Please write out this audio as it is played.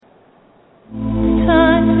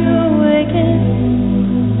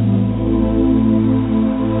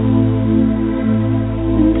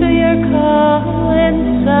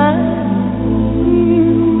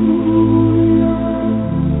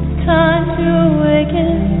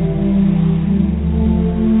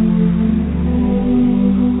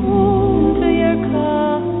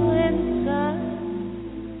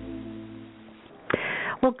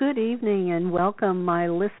welcome my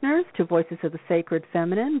listeners to Voices of the Sacred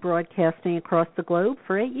Feminine, broadcasting across the globe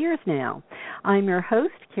for 8 years now. I'm your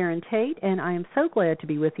host, Karen Tate, and I am so glad to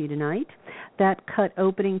be with you tonight. That cut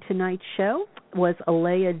opening tonight's show was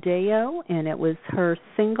Alea Deo, and it was her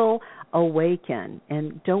single, Awaken.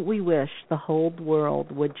 And don't we wish the whole world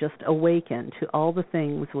would just awaken to all the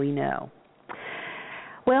things we know.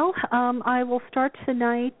 Well, I will start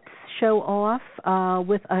tonight's show off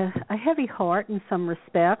with a heavy heart in some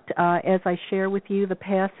respect as I share with you the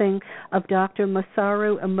passing of Dr.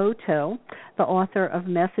 Masaru Emoto, the author of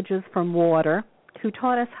Messages from Water, who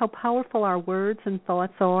taught us how powerful our words and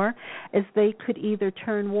thoughts are, as they could either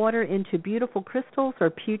turn water into beautiful crystals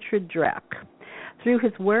or putrid dreck. Through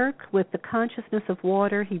his work with the consciousness of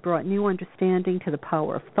water, he brought new understanding to the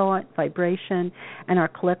power of thought, vibration, and our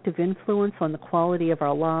collective influence on the quality of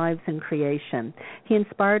our lives and creation. He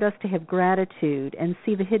inspired us to have gratitude and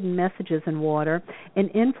see the hidden messages in water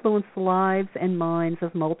and influence the lives and minds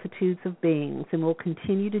of multitudes of beings, and will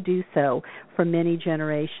continue to do so for many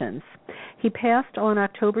generations. He passed on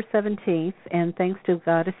October 17th, and thanks to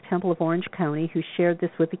Goddess Temple of Orange County, who shared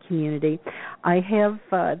this with the community, I have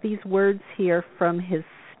these words here from his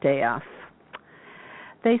staff.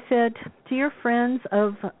 They said, "Dear friends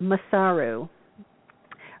of Masaru,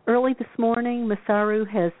 early this morning, Masaru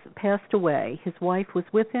has passed away. His wife was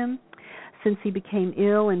with him. Since he became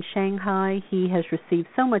ill in Shanghai, he has received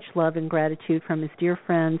so much love and gratitude from his dear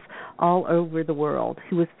friends all over the world.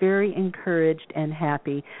 He was very encouraged and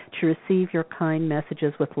happy to receive your kind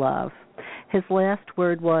messages with love. His last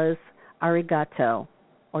word was arigato,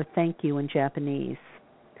 or thank you in Japanese.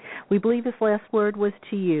 We believe his last word was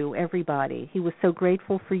to you, everybody. He was so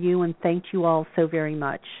grateful for you and thanked you all so very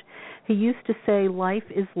much. He used to say, life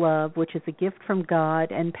is love, which is a gift from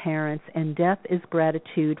God and parents, and death is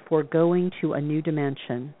gratitude for going to a new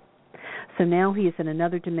dimension. So now he is in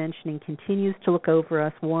another dimension and continues to look over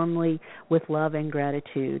us warmly with love and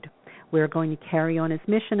gratitude. We are going to carry on his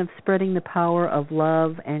mission of spreading the power of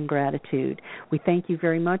love and gratitude. We thank you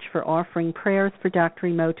very much for offering prayers for Dr.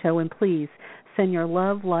 Emoto, and please send your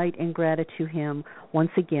love, light, and gratitude to him once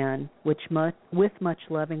again, with much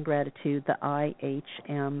love and gratitude, the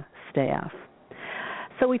IHM staff."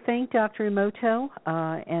 So we thank Dr. Emoto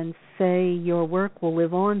and say your work will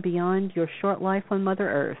live on beyond your short life on Mother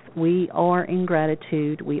Earth. We are in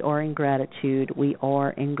gratitude, we are in gratitude, we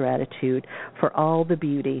are in gratitude for all the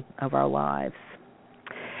beauty of our lives.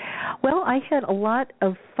 Well, I had a lot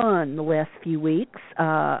of fun the last few weeks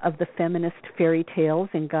of the feminist fairy tales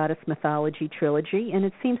and goddess mythology trilogy, and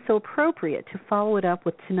it seems so appropriate to follow it up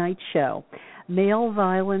with tonight's show, Male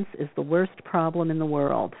Violence is the Worst Problem in the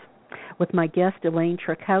World, with my guest Elaine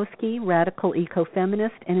Charkowski, Radical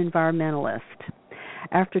Eco-Feminist and Environmentalist.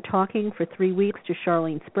 After talking for 3 weeks to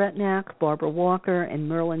Charlene Spretnak, Barbara Walker, and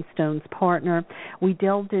Merlin Stone's partner, we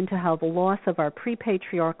delved into how the loss of our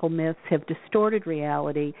pre-patriarchal myths have distorted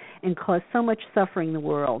reality and caused so much suffering in the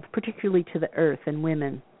world, particularly to the earth and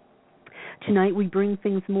women. Tonight we bring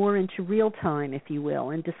things more into real time, if you will,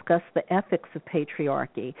 and discuss the ethics of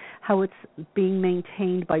patriarchy, how it's being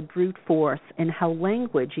maintained by brute force, and how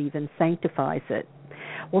language even sanctifies it.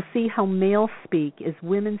 We'll see how malespeak is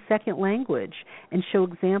women's second language and show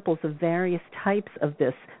examples of various types of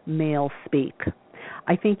this malespeak.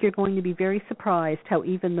 I think you're going to be very surprised how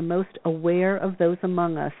even the most aware of those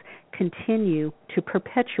among us continue to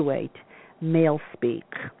perpetuate malespeak.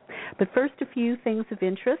 But first, a few things of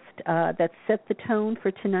interest that set the tone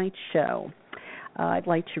for tonight's show. I'd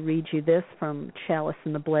like to read you this from Chalice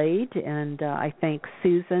and the Blade, and I thank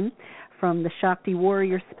Susan from the Shakti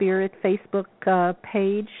Warrior Spirit Facebook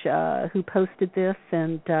page who posted this,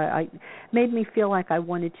 and I made me feel like I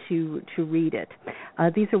wanted to read it.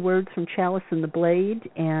 These are words from Chalice and the Blade,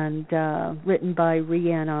 and written by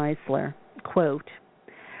Rianne Eisler. Quote,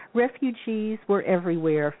 "Refugees were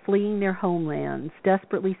everywhere, fleeing their homelands,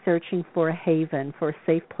 desperately searching for a haven, for a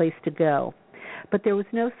safe place to go. But there was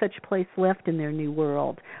no such place left in their new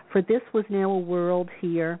world, for this was now a world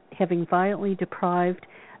here, having violently deprived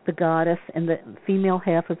the goddess and the female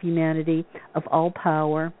half of humanity of all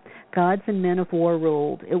power. Gods and men of war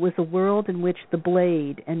ruled. It was a world in which the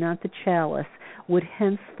blade and not the chalice would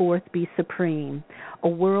henceforth be supreme, a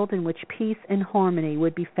world in which peace and harmony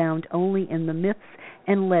would be found only in the myths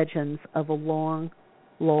and legends of a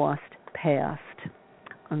long-lost past,"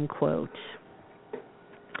 unquote.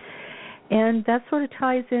 And that sort of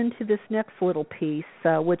ties into this next little piece,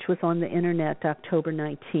 which was on the Internet October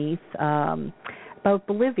 19th, about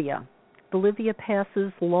Bolivia. Bolivia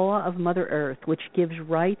passes Law of Mother Earth, which gives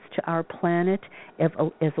rights to our planet as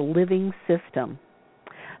a living system.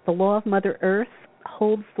 The Law of Mother Earth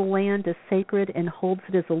holds the land as sacred and holds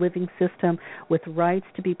it as a living system with rights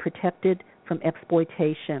to be protected from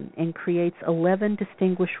exploitation, and creates 11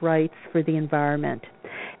 distinguished rights for the environment.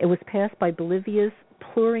 It was passed by Bolivia's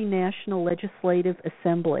plurinational legislative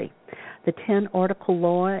assembly. The 10-article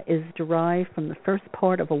law is derived from the first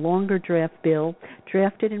part of a longer draft bill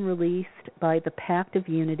drafted and released by the Pact of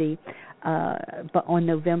Unity on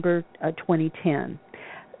November 2010.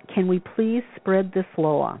 Can we please spread this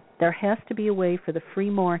law? There has to be a way for the free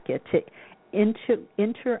market to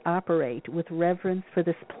interoperate with reverence for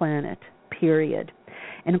this planet, period.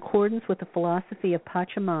 In accordance with the philosophy of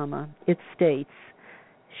Pachamama, it states,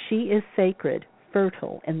 "She is sacred,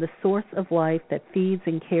 fertile, and the source of life that feeds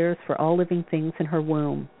and cares for all living things in her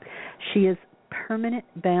womb. She is permanent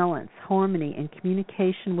balance, harmony, and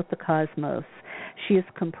communication with the cosmos. She is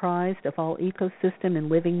comprised of all ecosystem and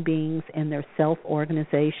living beings and their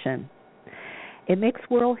self-organization." It makes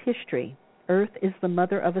world history. Earth is the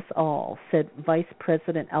mother of us all, said Vice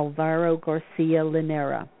President Alvaro Garcia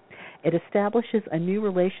Linera. It establishes a new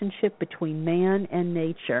relationship between man and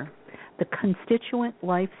nature, the constituent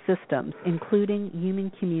life systems, including human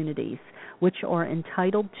communities, which are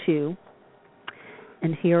entitled to,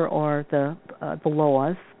 and here are the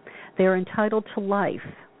laws, they are entitled to life.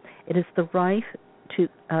 It is the right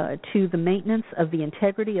to the maintenance of the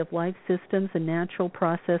integrity of life systems and natural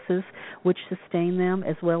processes which sustain them,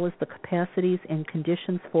 as well as the capacities and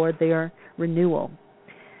conditions for their renewal.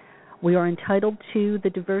 We are entitled to the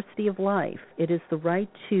diversity of life. It is the right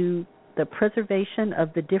to the preservation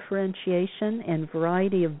of the differentiation and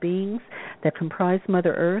variety of beings that comprise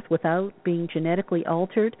Mother Earth without being genetically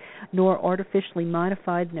altered nor artificially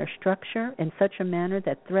modified in their structure in such a manner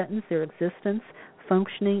that threatens their existence,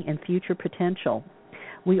 functioning, and future potential.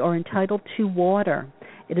 We are entitled to water.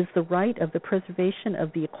 It is the right of the preservation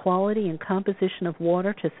of the equality and composition of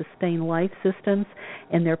water to sustain life systems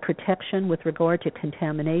and their protection with regard to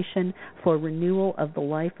contamination for renewal of the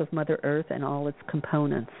life of Mother Earth and all its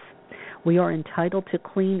components. We are entitled to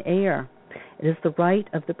clean air. It is the right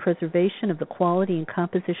of the preservation of the quality and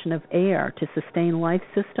composition of air to sustain life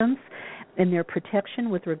systems and their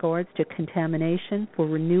protection with regards to contamination for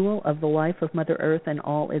renewal of the life of Mother Earth and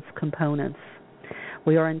all its components.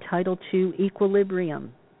 We are entitled to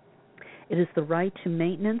equilibrium. It is the right to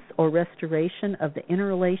maintenance or restoration of the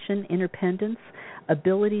interrelation, interdependence,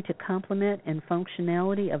 ability to complement and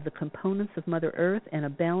functionality of the components of Mother Earth in a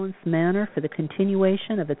balanced manner for the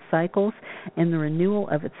continuation of its cycles and the renewal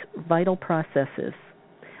of its vital processes.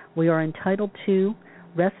 We are entitled to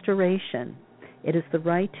restoration. It is the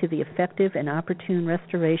right to the effective and opportune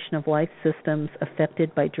restoration of life systems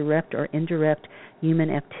affected by direct or indirect human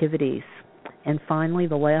activities. And finally,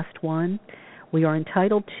 the last one, we are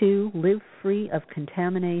entitled to live free of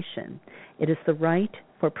contamination. It is the right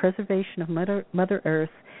for preservation of Mother Earth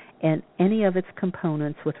and any of its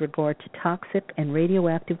components with regard to toxic and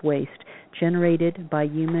radioactive waste generated by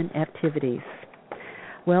human activities.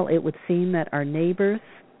 Well, it would seem that our neighbors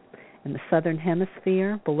in the southern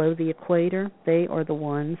hemisphere, below the equator, they are the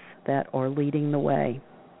ones that are leading the way.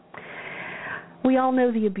 We all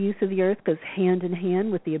know the abuse of the earth goes hand in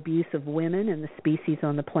hand with the abuse of women and the species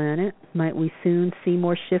on the planet. Might we soon see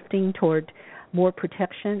more shifting toward more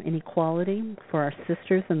protection and equality for our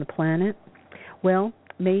sisters on the planet? Well,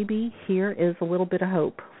 maybe here is a little bit of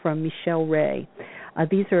hope from Michelle Ray.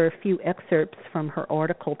 These are a few excerpts from her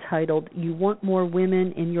article titled, "You Want More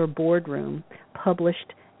Women in Your Boardroom,"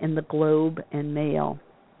 published in the Globe and Mail.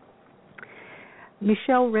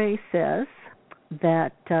 Michelle Ray says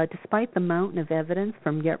that despite the mountain of evidence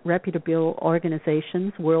from reputable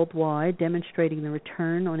organizations worldwide demonstrating the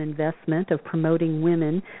return on investment of promoting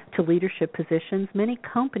women to leadership positions, many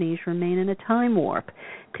companies remain in a time warp,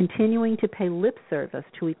 continuing to pay lip service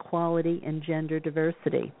to equality and gender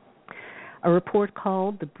diversity. A report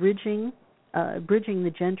called the Bridging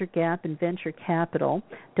the Gender Gap in Venture Capital,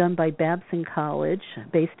 done by Babson College,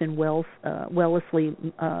 based in Wellesley,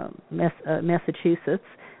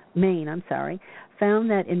 Maine,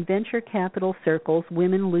 found that in venture capital circles,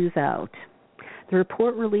 women lose out. The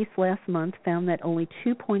report released last month found that only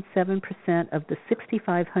 2.7% of the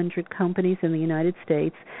 6,500 companies in the United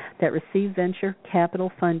States that received venture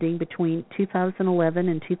capital funding between 2011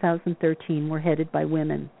 and 2013 were headed by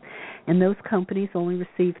women. And those companies only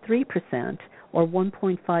received 3%, or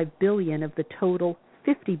 $1.5 billion of the total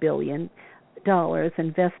 $50 billion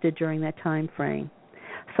invested during that time frame.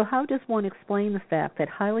 So how does one explain the fact that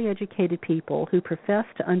highly educated people who profess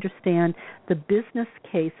to understand the business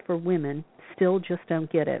case for women still just don't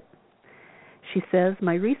get it? She says,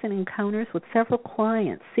 my recent encounters with several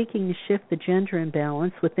clients seeking to shift the gender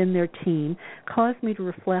imbalance within their team caused me to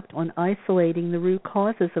reflect on isolating the root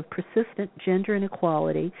causes of persistent gender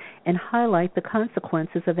inequality and highlight the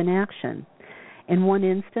consequences of inaction. In one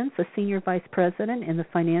instance, a senior vice president in the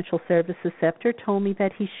financial services sector told me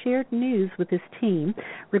that he shared news with his team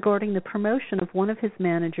regarding the promotion of one of his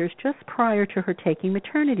managers just prior to her taking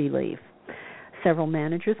maternity leave. Several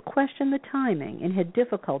managers questioned the timing and had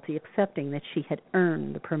difficulty accepting that she had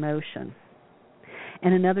earned the promotion.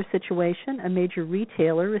 In another situation, a major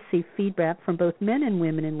retailer received feedback from both men and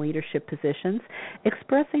women in leadership positions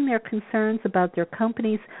expressing their concerns about their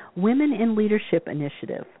company's Women in Leadership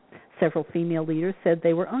initiative. Several female leaders said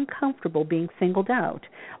they were uncomfortable being singled out,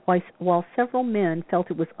 while several men felt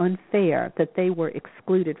it was unfair that they were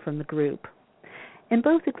excluded from the group. In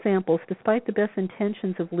both examples, despite the best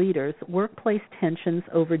intentions of leaders, workplace tensions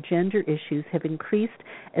over gender issues have increased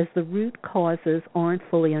as the root causes aren't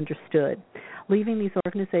fully understood, leaving these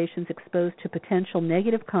organizations exposed to potential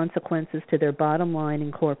negative consequences to their bottom line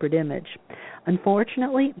and corporate image.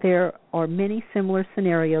 Unfortunately, there are many similar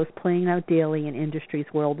scenarios playing out daily in industries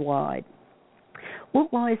worldwide.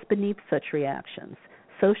 What lies beneath such reactions?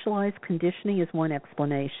 Socialized conditioning is one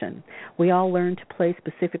explanation. We all learn to play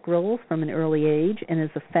specific roles from an early age, and it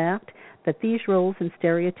is a fact that these roles and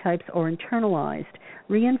stereotypes are internalized,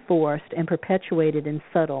 reinforced, and perpetuated in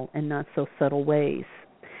subtle and not so subtle ways.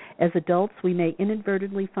 As adults, we may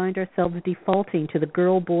inadvertently find ourselves defaulting to the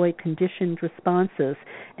girl-boy conditioned responses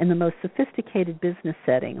in the most sophisticated business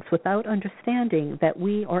settings without understanding that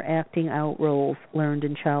we are acting out roles learned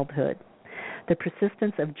in childhood. The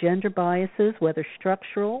persistence of gender biases, whether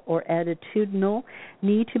structural or attitudinal,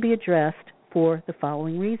 need to be addressed for the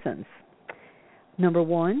following reasons. Number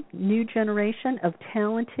one, new generation of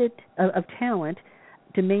talent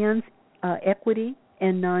demands equity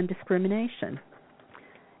and non-discrimination.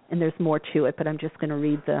 And there's more to it, but I'm just going to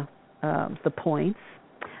read the points.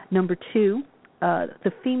 Number two,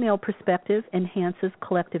 the female perspective enhances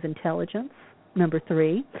collective intelligence. Number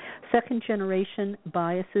three, second-generation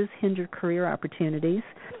biases hinder career opportunities.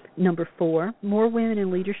 Number four, more women in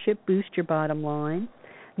leadership boost your bottom line.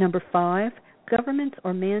 Number five, governments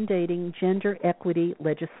are mandating gender equity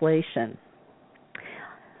legislation.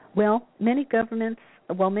 While many governments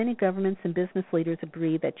and business leaders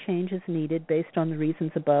agree that change is needed based on the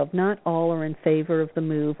reasons above, not all are in favor of the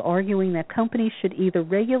move, arguing that companies should either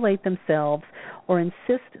regulate themselves or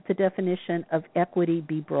insist the definition of equity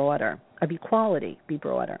be broader, of equality be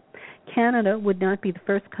broader. Canada would not be the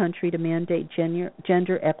first country to mandate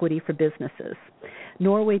gender equity for businesses.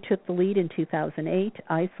 Norway took the lead in 2008.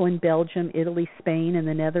 Iceland, Belgium, Italy, Spain, and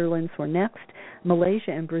the Netherlands were next.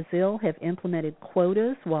 Malaysia and Brazil have implemented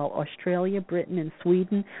quotas, while Australia, Britain, and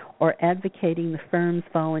Sweden are advocating the firms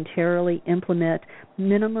voluntarily implement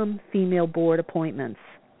minimum female board appointments.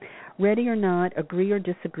 Ready or not, agree or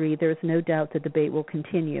disagree, there is no doubt the debate will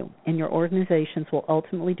continue, and your organizations will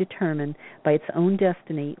ultimately determine by its own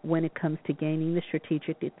destiny when it comes to gaining the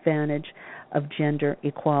strategic advantage of gender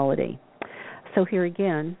equality. So here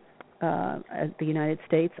again, the United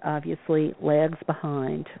States obviously lags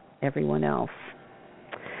behind everyone else.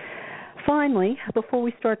 Finally, before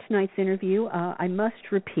we start tonight's interview, I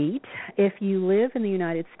must repeat, if you live in the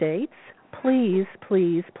United States, please,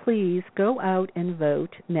 please, please go out and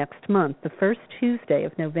vote next month, the first Tuesday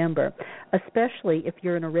of November, especially if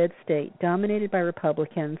you're in a red state dominated by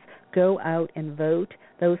Republicans. Go out and vote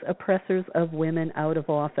those oppressors of women out of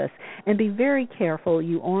office. And be very careful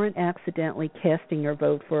you aren't accidentally casting your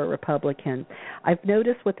vote for a Republican. I've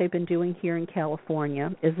noticed what they've been doing here in California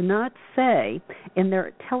is not say in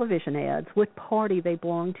their television ads what party they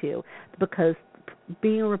belong to, because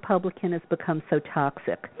being a Republican has become so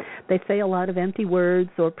toxic. They say a lot of empty words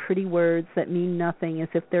or pretty words that mean nothing as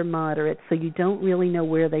if they're moderate, so you don't really know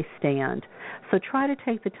where they stand. So try to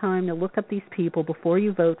take the time to look up these people before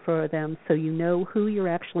you vote for them so you know who you're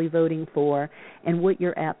actually voting for and what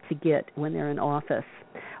you're apt to get when they're in office.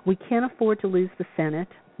 We can't afford to lose the Senate.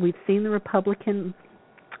 We've seen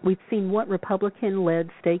what Republican-led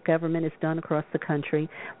state government has done across the country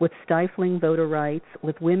with stifling voter rights,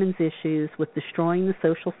 with women's issues, with destroying the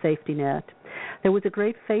social safety net. There was a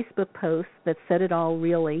great Facebook post that said it all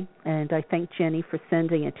really, and I thank Jenny for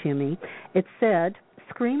sending it to me. It said,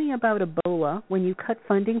 screaming about Ebola when you cut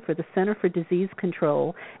funding for the Center for Disease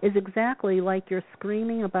Control is exactly like you're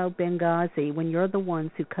screaming about Benghazi when you're the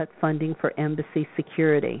ones who cut funding for embassy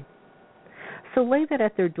security. So lay that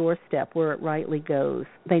at their doorstep where it rightly goes.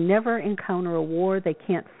 They never encounter a war they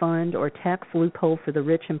can't fund or tax loophole for the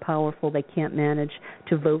rich and powerful they can't manage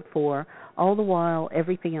to vote for. All the while,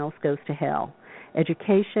 everything else goes to hell.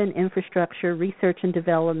 education, infrastructure, research and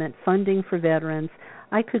development, funding for veterans.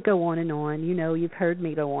 I could go on and on. You know, you've heard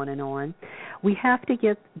me go on and on. We have to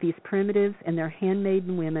get these primitives and their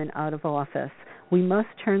handmaiden women out of office. We must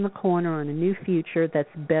turn the corner on a new future that's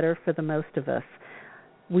better for the most of us.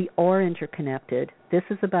 We are interconnected. This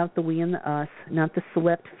is about the we and the us, not the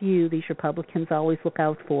select few these Republicans always look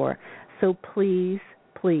out for. So please,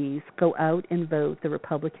 please go out and vote the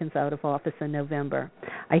Republicans out of office in November.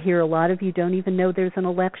 I hear a lot of you don't even know there's an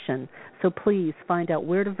election. So please find out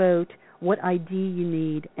where to vote, what ID you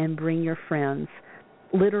need, and bring your friends.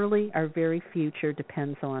 Literally, our very future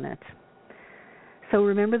depends on it. So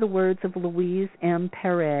remember the words of Louise M.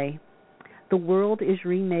 Perret. The world is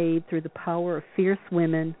remade through the power of fierce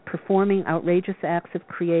women performing outrageous acts of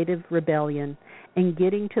creative rebellion, and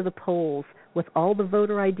getting to the polls with all the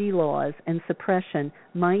voter ID laws and suppression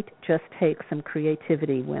might just take some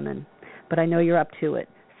creativity, women. But I know you're up to it.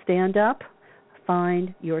 Stand up,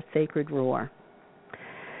 find your sacred roar.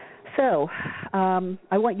 So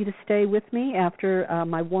I want you to stay with me after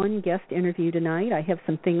my one guest interview tonight. I have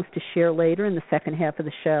some things to share later in the second half of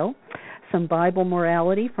the show. Some Bible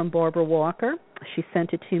morality from Barbara Walker. She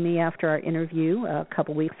sent it to me after our interview a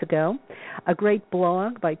couple weeks ago. A great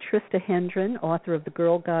blog by Trista Hendren, author of the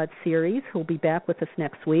Girl God series, who will be back with us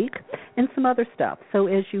next week, and some other stuff. So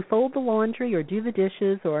as you fold the laundry or do the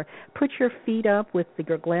dishes or put your feet up with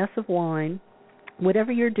your glass of wine,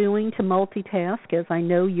 whatever you're doing to multitask, as I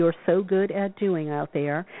know you're so good at doing out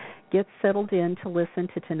there, get settled in to listen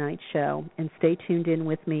to tonight's show and stay tuned in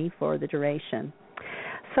with me for the duration.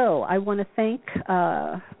 So I want to thank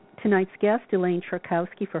tonight's guest, Elaine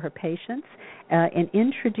Charkowski, for her patience and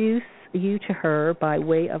introduce you to her by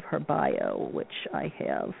way of her bio, which I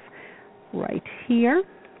have right here.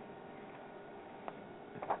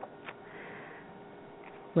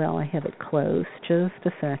 Well, I have it closed. Just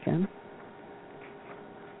a second.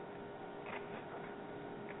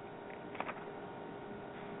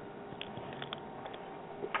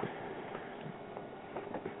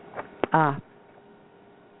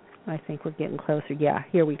 I think we're getting closer. Yeah,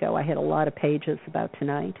 here we go. I had a lot of pages about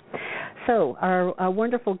tonight. So our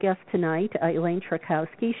wonderful guest tonight, Elaine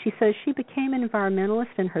Charkowski, she says she became an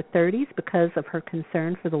environmentalist in her 30s because of her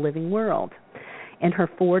concern for the living world. In her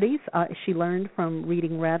 40s, she learned from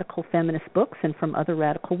reading radical feminist books and from other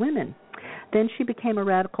radical women. Then she became a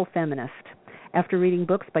radical feminist. After reading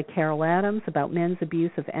books by Carol Adams about men's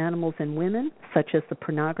abuse of animals and women, such as The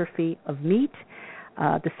Pornography of Meat,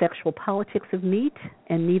 The Sexual Politics of Meat,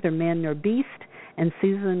 and Neither Man Nor Beast, and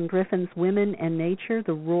Susan Griffin's Women and Nature,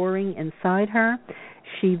 The Roaring Inside Her,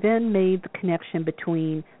 she then made the connection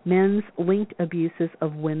between men's linked abuses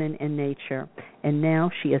of women and nature, and now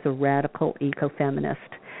she is a radical eco-feminist.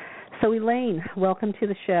 So Elaine, welcome to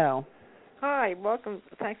the show. Hi, welcome.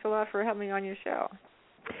 Thanks a lot for having me on your show.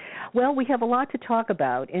 Well, we have a lot to talk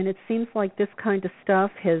about, and it seems like this kind of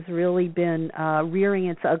stuff has really been rearing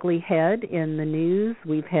its ugly head in the news.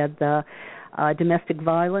 We've had the domestic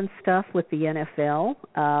violence stuff with the NFL.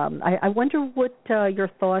 I wonder what your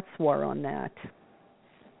thoughts were on that.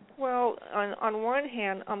 Well, on one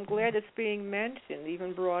hand, I'm glad it's being mentioned,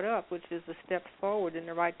 even brought up, which is a step forward in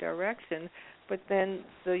the right direction. But then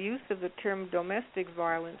the use of the term domestic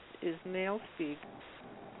violence is malespeak,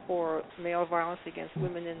 or male violence against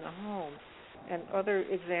women in the home. And other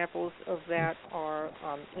examples of that are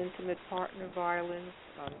intimate partner violence,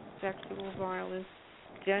 sexual violence,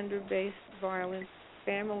 gender-based violence,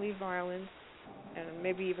 family violence, and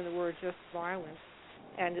maybe even the word just violence.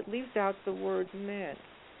 And it leaves out the word men.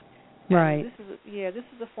 Right. This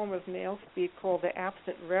is a form of malespeak called the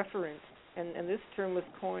absent referent, and this term was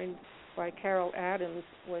coined by Carol Adams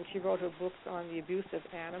when she wrote her books on the abuse of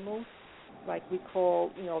animals. Like we call,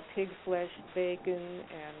 pig flesh bacon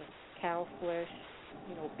and cow flesh,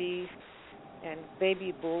 beef, and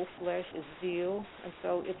baby bull flesh is veal. And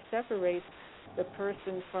so it separates the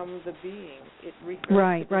person from the being. It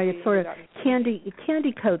refers to It sort of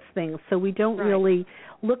candy coats things, so we don't really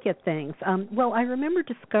look at things. Well, I remember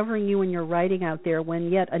discovering you in your writing out there when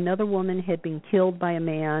yet another woman had been killed by a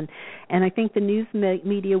man, and I think the news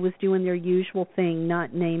media was doing their usual thing,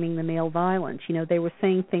 not naming the male violence. They were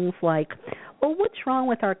saying things like, well, what's wrong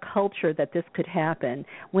with our culture that this could happen?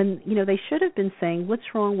 When, they should have been saying, what's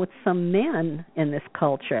wrong with some men in this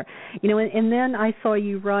culture? And then I saw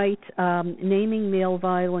you write, naming male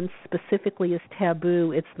violence specifically as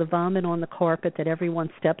taboo. It's the vomit on the carpet that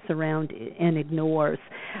everyone steps around and ignores.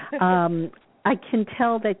 I can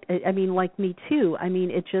tell that, like me too,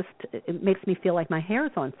 it makes me feel like my hair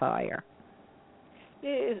is on fire.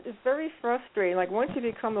 It's very frustrating. Like once you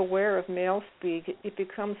become aware of male speak, it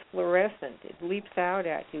becomes fluorescent. It leaps out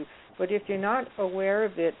at you. But if you're not aware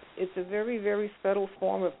of it, it's a very, very subtle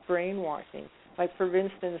form of brainwashing. Like, for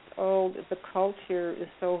instance, the culture is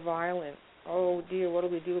so violent. Oh, dear, what do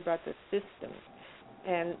we do about the system?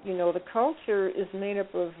 And, the culture is made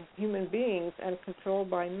up of human beings and controlled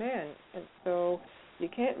by men. And so you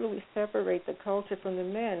can't really separate the culture from the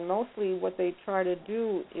men. Mostly what they try to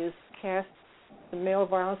do is cast the male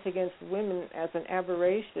violence against women as an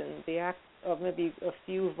aberration, the act of maybe a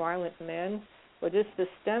few violent men, but it's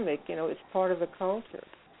systemic, it's part of the culture.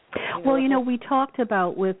 Well, we talked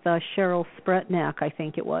about with Cheryl Spretnak, I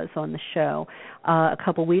think it was, on the show a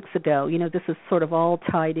couple weeks ago. This is sort of all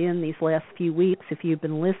tied in these last few weeks if you've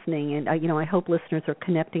been listening. And, I hope listeners are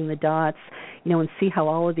connecting the dots, and see how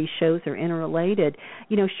all of these shows are interrelated.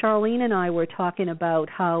 Charlene and I were talking about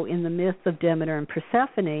how in the myth of Demeter and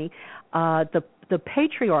Persephone, the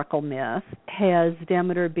patriarchal myth has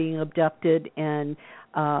Demeter being abducted and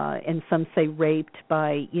some say raped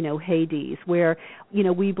by, Hades, where,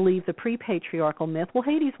 we believe the pre-patriarchal myth, well,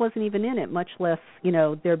 Hades wasn't even in it, much less,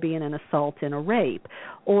 there being an assault and a rape.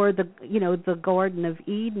 Or the Garden of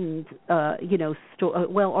Eden, or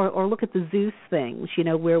look at the Zeus things,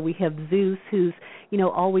 where we have Zeus who's,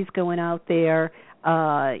 always going out there,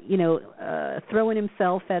 throwing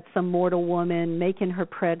himself at some mortal woman, making her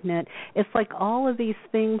pregnant. It's like all of these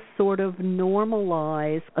things sort of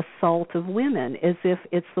normalize assault of women as if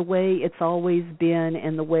it's the way it's always been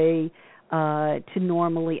and the way to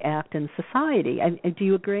normally act in society. Do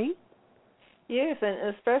you agree? Yes,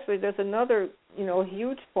 and especially there's another,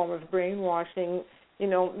 huge form of brainwashing.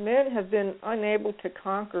 Men have been unable to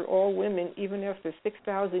conquer all women even after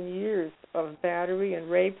 6,000 years of battery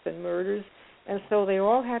and rapes and murders. And so they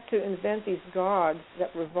all had to invent these gods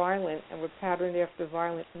that were violent and were patterned after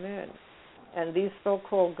violent men. And these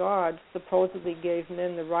so-called gods supposedly gave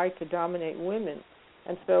men the right to dominate women.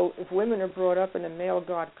 And so if women are brought up in a male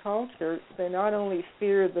god culture, they not only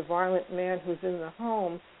fear the violent man who's in the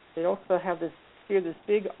home, they also have this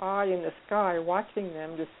big eye in the sky watching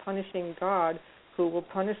them, this punishing god who will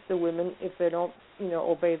punish the women if they don't,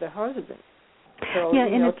 obey the husband. So,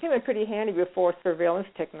 it came in pretty handy before surveillance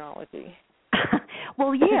technology.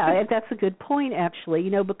 Well, yeah, that's a good point, actually.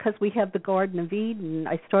 Because we have the Garden of Eden.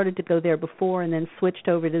 I started to go there before and then switched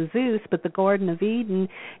over to Zeus. But the Garden of Eden,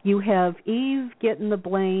 you have Eve getting the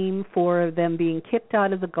blame for them being kicked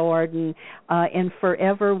out of the garden, and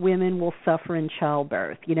forever women will suffer in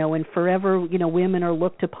childbirth. And forever, women are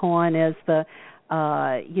looked upon as the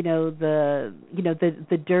the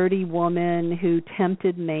dirty woman who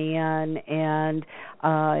tempted man, and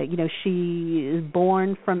she is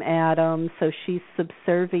born from Adam, so she's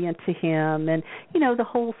subservient to him, and the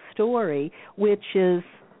whole story, which is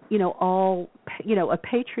all a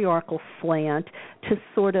patriarchal slant to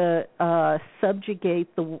sort of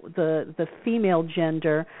subjugate the female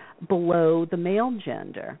gender below the male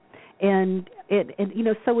gender, and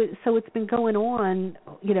so it's been going on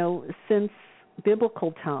since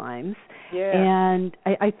biblical times. Yeah. And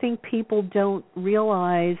I think people don't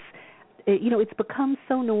realize, it's become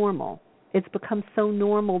so normal. It's become so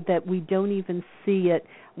normal that we don't even see it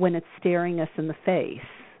when it's staring us in the face.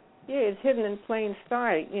 Yeah, it's hidden in plain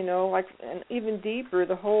sight, and even deeper,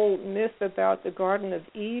 the whole myth about the Garden of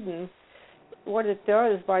Eden, what it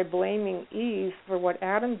does by blaming Eve for what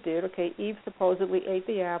Adam did. Okay, Eve supposedly ate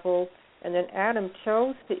the apple, and then Adam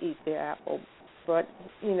chose to eat the apple. But,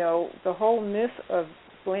 the whole myth of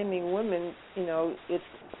blaming women, it's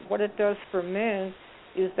what it does for men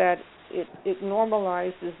is that it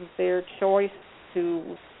normalizes their choice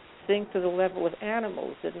to sink to the level of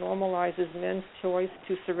animals. It normalizes men's choice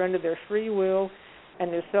to surrender their free will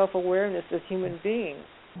and their self-awareness as human beings.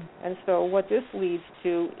 And so what this leads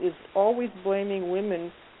to is always blaming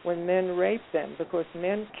women when men rape them, because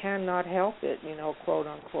men cannot help it, quote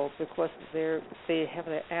unquote, because they have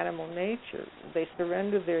an animal nature. They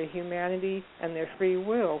surrender their humanity and their free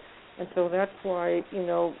will. And so that's why,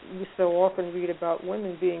 you so often read about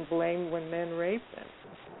women being blamed when men rape them.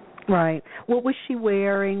 Right. What was she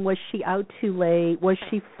wearing? Was she out too late? Was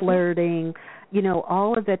she flirting?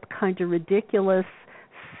 All of that kind of ridiculous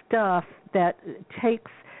stuff that takes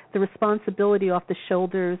the responsibility off the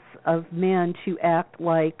shoulders of men to act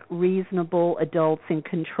like reasonable adults in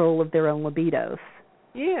control of their own libidos.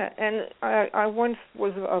 Yeah, and I once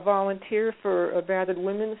was a volunteer for a battered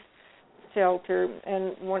women's shelter,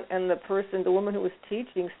 and the woman who was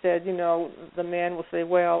teaching said, the man will say,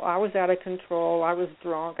 well, I was out of control, I was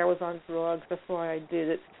drunk, I was on drugs, that's why I did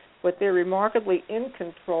it. But they're remarkably in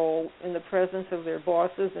control in the presence of their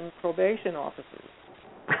bosses and probation officers.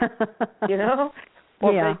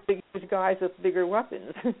 Or big guys with bigger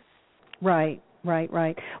weapons. Right. Right,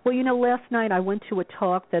 right. Well, last night I went to a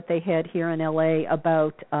talk that they had here in LA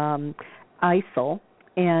about ISIL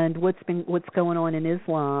and what's going on in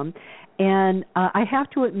Islam, and I have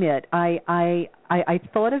to admit I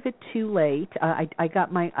thought of it too late. I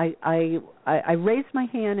raised my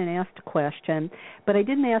hand and asked a question, but I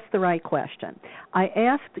didn't ask the right question. I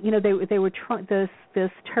asked, they were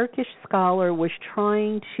this Turkish scholar was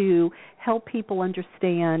trying to help people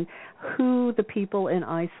understand who the people in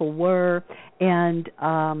ISIL were, and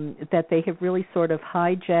that they have really sort of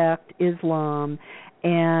hijacked Islam.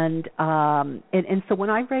 And so when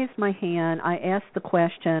I raised my hand, I asked the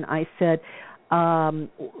question. I said,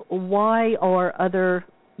 why are other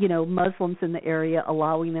Muslims in the area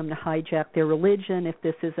allowing them to hijack their religion if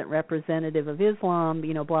this isn't representative of Islam,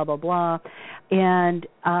 blah blah blah. And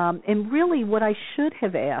really what I should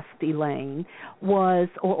have asked Elaine was,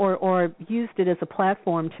 or used it as a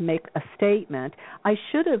platform to make a statement, I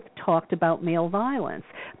should have talked about male violence,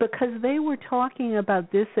 because they were talking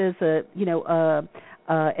about this as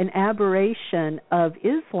an aberration of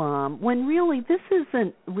Islam, when really this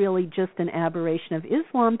isn't really just an aberration of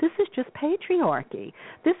Islam. This is just patriarchy.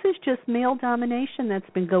 This is just male domination that's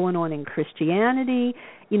been going on in Christianity,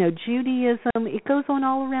 Judaism. It goes on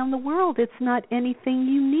all around the world. It's not anything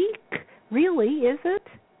unique, really, is it?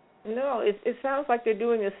 No, it sounds like they're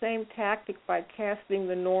doing the same tactic by casting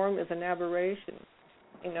the norm as an aberration,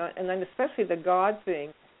 and then especially the God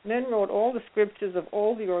thing. Men wrote all the scriptures of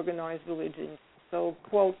all the organized religions. So,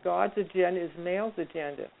 quote, God's agenda is male's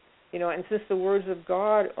agenda. And since the words of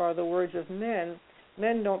God are the words of men,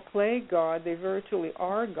 men don't play God, they virtually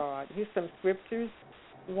are God. Here's some scriptures.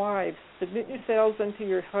 Wives, submit yourselves unto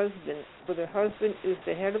your husband, for the husband is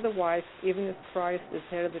the head of the wife, even as Christ is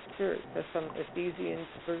head of the church. That's from Ephesians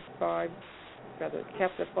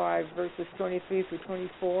chapter 5, verses 23 through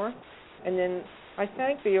 24. And then, I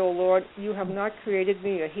thank thee, O Lord, you have not created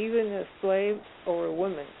me a heathen, a slave, or a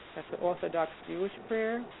woman. That's the Orthodox Jewish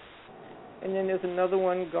prayer. And then there's another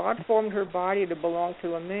one. God formed her body to belong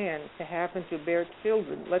to a man, to have and to bear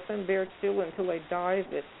children. Let them bear children until they die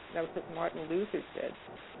of it. That was what Martin Luther said.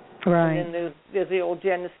 Right. And then there's the old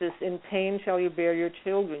Genesis, in pain shall you bear your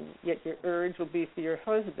children, yet your urge will be for your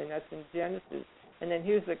husband. That's in Genesis. And then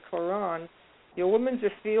here's the Quran. Your woman's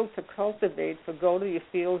your field to cultivate, so go to your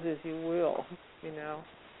fields as you will,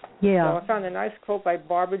 Yeah. So I found a nice quote by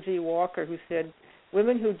Barbara G. Walker, who said,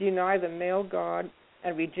 women who deny the male God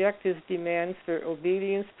and reject his demands for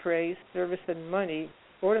obedience, praise, service, and money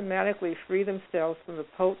automatically free themselves from the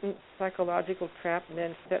potent psychological trap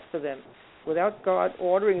men set for them. Without God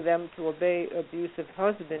ordering them to obey abusive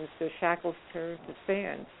husbands, their shackles turn to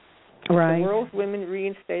sand. Right. If the world's women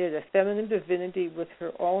reinstated a feminine divinity with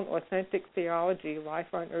her own authentic theology, life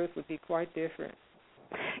on earth would be quite different.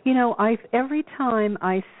 Every time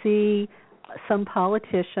I see some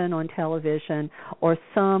politician on television or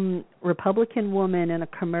some Republican woman in a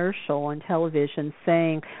commercial on television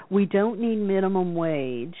saying we don't need minimum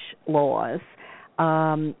wage laws,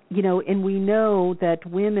 and we know that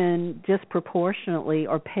women disproportionately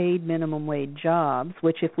are paid minimum wage jobs,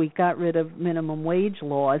 which if we got rid of minimum wage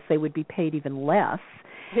laws, they would be paid even less.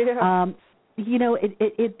 Yeah.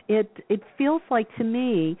 It feels like to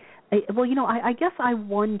me, I guess I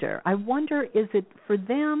wonder, is it for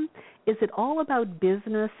them, is it all about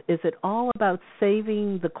business? Is it all about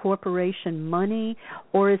saving the corporation money?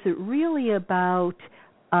 Or is it really about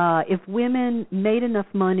if women made enough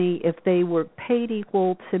money, if they were paid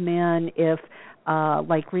equal to men, if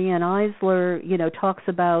like Rianne Eisler, talks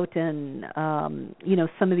about in,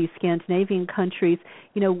 some of these Scandinavian countries,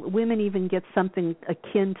 women even get something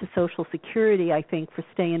akin to Social Security, I think, for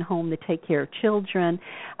staying home to take care of children.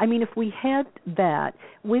 I mean, if we had that,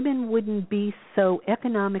 women wouldn't be so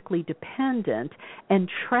economically dependent and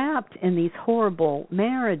trapped in these horrible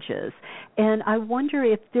marriages. And I wonder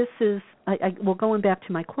if this is, well, going back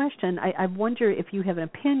to my question, I wonder if you have an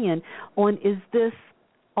opinion on, is this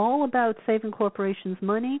all about saving corporations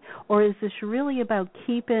money, or is this really about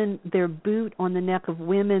keeping their boot on the neck of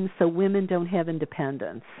women so women don't have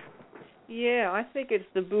independence? Yeah, I think it's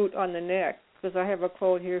the boot on the neck, because I have a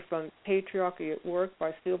quote here from Patriarchy at Work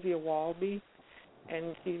by Sylvia Walby,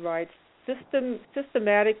 and she writes,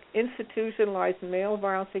 systematic, institutionalized male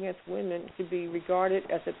violence against women should be regarded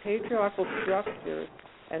as a patriarchal structure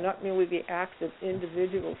and not merely the acts of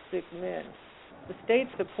individual sick men. The state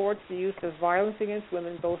supports the use of violence against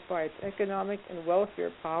women both by its economic and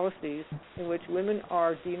welfare policies, in which women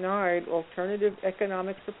are denied alternative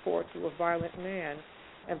economic support to a violent man,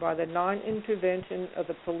 and by the non-intervention of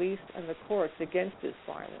the police and the courts against this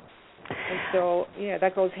violence. And so, yeah,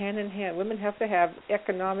 that goes hand in hand. Women have to have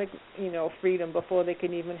economic, freedom before they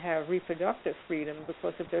can even have reproductive freedom,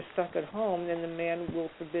 because if they're stuck at home, then the man will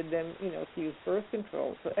forbid them, to use birth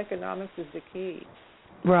control. So economics is the key.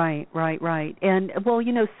 Right. And,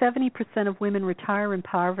 70% of women retire in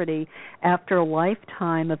poverty after a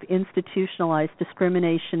lifetime of institutionalized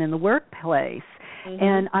discrimination in the workplace. Mm-hmm.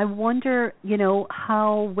 And I wonder,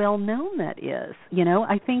 how well known that is.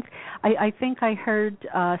 I think I heard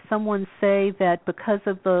someone say that because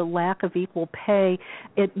of the lack of equal pay,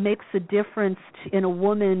 it makes a difference in a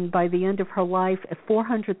woman by the end of her life at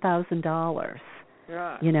 $400,000.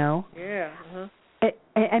 Right. Yeah. Uh-huh.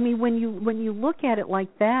 I mean, when you look at it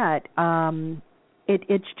like that,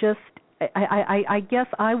 it's just. I guess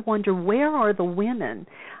I wonder, where are the women?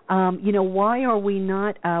 Why are we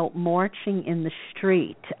not out marching in the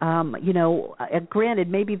street?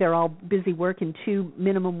 Granted, maybe they're all busy working 2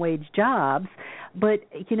 minimum wage jobs, but,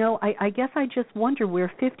 I guess I just wonder,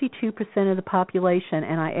 we're 52% of the population,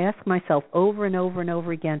 and I ask myself over and over and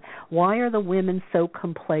over again, why are the women so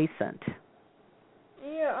complacent?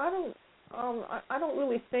 Yeah, I don't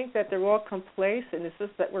really think that they're all complacent. It's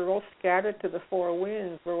just that we're all scattered to the four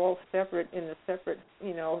winds. We're all separate in a separate,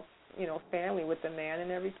 family with the man and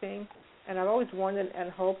everything. And I've always wanted and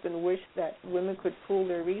hoped and wished that women could pool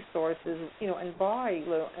their resources, and buy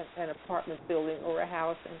an apartment building or a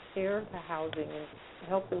house and share the housing and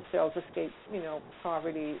help themselves escape,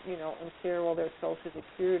 poverty, and share all their Social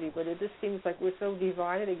Security. But it just seems like we're so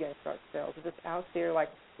divided against ourselves. We're just out there like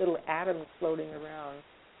little atoms floating around.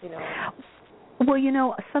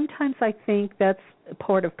 Well, sometimes I think that's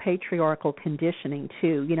part of patriarchal conditioning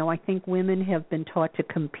too. I think women have been taught to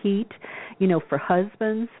compete, for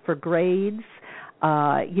husbands, for grades,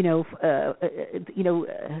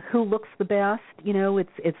 who looks the best.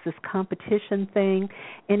 It's this competition thing,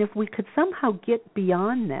 and if we could somehow get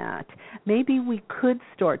beyond that, maybe we could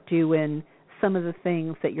start doing some of the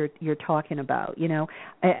things that you're talking about.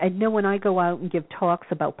 I know when I go out and give talks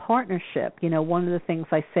about partnership, one of the things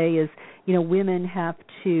I say is, women have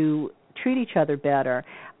to treat each other better.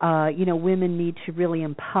 Women need to really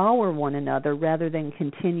empower one another rather than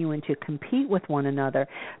continuing to compete with one another.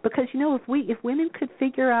 Because, if women could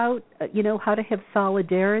figure out, how to have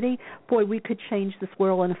solidarity, boy, we could change this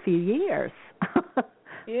world in a few years.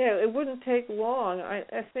 Yeah, it wouldn't take long. I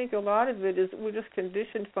think a lot of it is we're just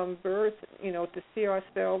conditioned from birth, to see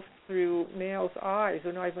ourselves through males' eyes.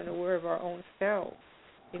 We're not even aware of our own selves.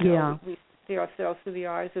 We see ourselves through the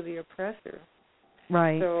eyes of the oppressor.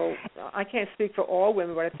 Right. So I can't speak for all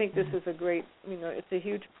women, but I think this is a great, it's a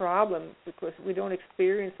huge problem because we don't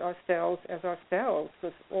experience ourselves as ourselves,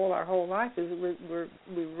 because all our whole life is we're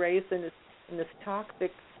raised in this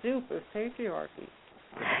toxic soup of patriarchy.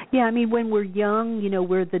 Yeah, I mean, when we're young,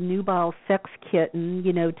 we're the nubile sex kitten,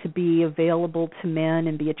 to be available to men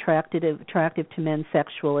and be attractive to men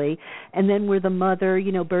sexually. And then we're the mother,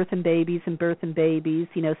 birthing babies,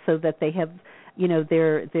 so that they have,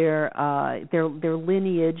 their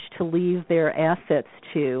lineage to leave their assets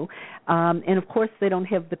to. And of course, they don't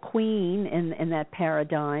have the queen in that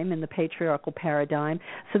paradigm, in the patriarchal paradigm.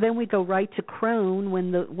 So then we go right to crone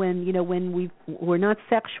when we're not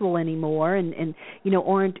sexual anymore and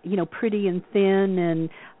aren't pretty and thin and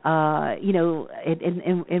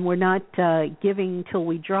and we're not giving till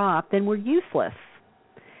we drop. Then we're useless.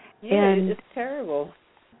 Yeah, and it's terrible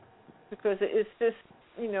because it's just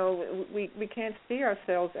we can't see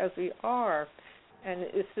ourselves as we are. And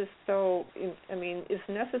it's just so, it's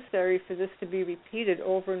necessary for this to be repeated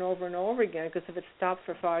over and over and over again, because if it stopped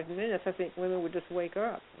for 5 minutes, I think women would just wake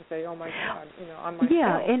up and say, oh, my God, I'm myself.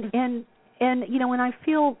 Yeah, and and I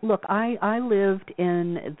feel, look, I lived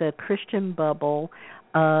in the Christian bubble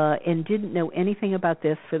and didn't know anything about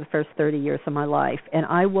this for the first 30 years of my life. And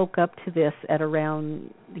I woke up to this at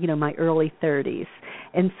around, my early 30s.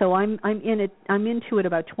 And so I'm into it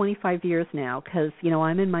about 25 years now because,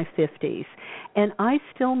 I'm in my 50s. And I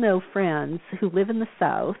still know friends who live in the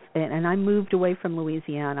South, and I moved away from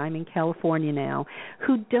Louisiana. I'm in California now,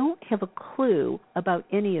 who don't have a clue about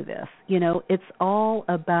any of this. It's all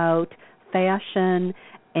about fashion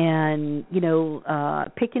and,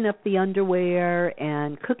 picking up the underwear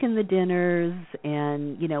and cooking the dinners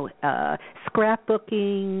and,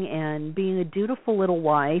 scrapbooking and being a dutiful little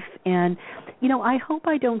wife. And, I hope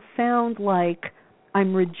I don't sound like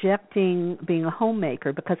I'm rejecting being a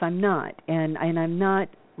homemaker, because I'm not. And I'm not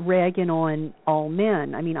ragging on all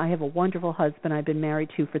men. I mean, I have a wonderful husband I've been married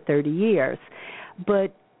to for 30 years.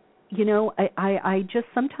 But, I just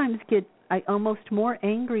sometimes get almost more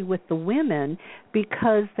angry with the women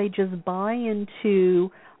because they just buy into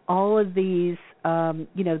all of these,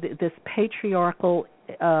 this patriarchal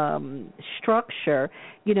structure,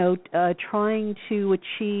 trying to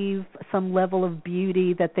achieve some level of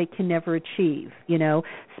beauty that they can never achieve,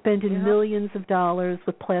 spending millions of dollars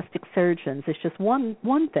with plastic surgeons. It's just one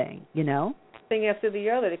thing, Thing after the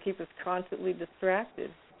other to keep us constantly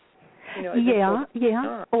distracted.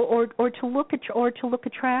 Or to look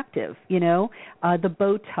attractive, the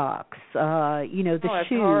Botox, the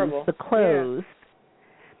shoes, horrible. the clothes.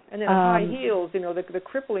 Yeah. And then the high heels, the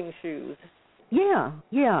crippling shoes. Yeah,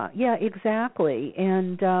 exactly.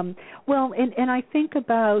 And and I think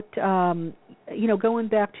about going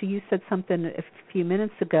back to, you said something a few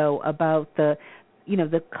minutes ago about the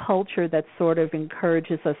culture that sort of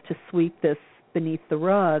encourages us to sweep this beneath the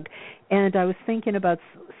rug, and I was thinking about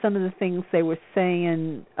some of the things they were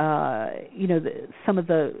saying, some of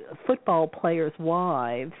the football players'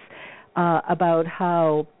 wives about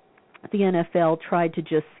how the NFL tried to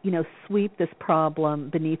just, sweep this problem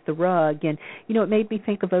beneath the rug. And, it made me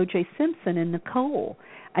think of O.J. Simpson and Nicole.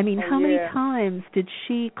 I mean, how many times did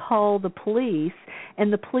she call the police,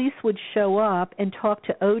 and the police would show up and talk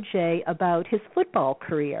to O.J. about his football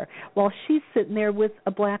career while she's sitting there with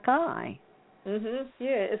a black eye? Mhm.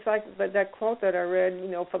 Yeah, it's like that quote that I read,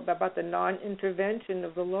 about the non-intervention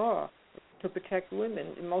of the law to protect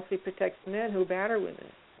women. It mostly protects men who batter women.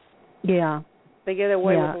 Yeah. They get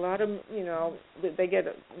away with a lot of, they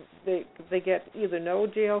get either no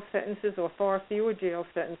jail sentences or far fewer jail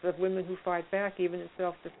sentences of women who fight back, even in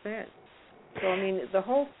self-defense. So, I mean, the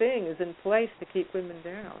whole thing is in place to keep women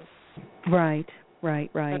down. Right.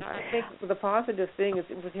 And I think the positive thing is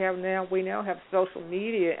we now have social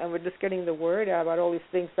media, and we're just getting the word out about all these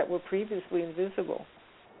things that were previously invisible.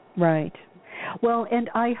 Right. Well, and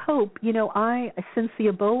I hope, since the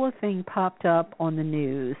Ebola thing popped up on the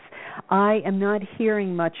news, I am not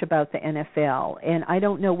hearing much about the NFL, and I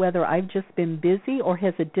don't know whether I've just been busy or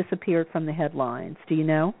has it disappeared from the headlines. Do you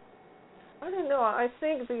know? I don't know. I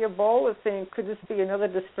think the Ebola thing could just be another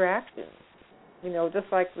distraction.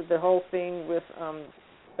 Just like with the whole thing with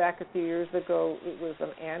back a few years ago, it was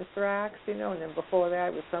anthrax, and then before that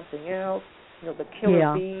it was something else. The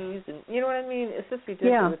killer bees, and you know what I mean? It's just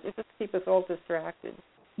ridiculous. It just keeps us all distracted.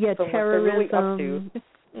 Yeah, from terrorism. What they're really up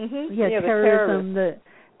to. Mm-hmm. Yeah, terrorism,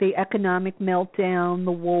 the economic meltdown,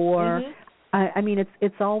 the war. Mm-hmm. I mean,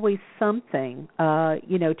 it's always something,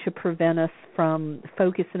 to prevent us from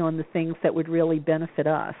focusing on the things that would really benefit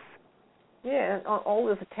us. Yeah, and all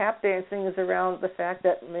this tap dancing is around the fact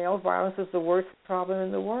that male violence is the worst problem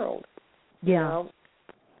in the world. Yeah.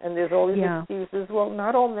 And there's all these excuses. Well,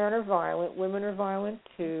 not all men are violent. Women are violent,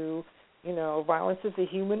 too. Violence is a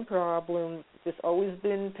human problem. There's always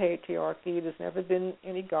been patriarchy. There's never been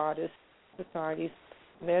any goddess societies.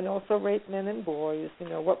 Men also rape men and boys.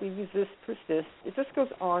 What we resist persists. It just goes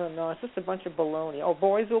on and on. It's just a bunch of baloney. Oh,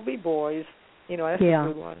 boys will be boys. That's a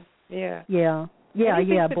good one. Yeah.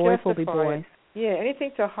 Boys will be boys. Yeah,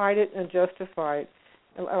 anything to hide it and justify it.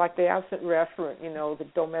 Like the absent referent, the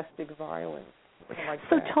domestic violence.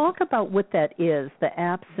 So talk about what that is, the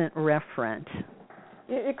absent referent.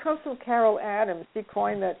 It comes from Carol Adams. She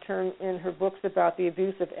coined that term in her books about the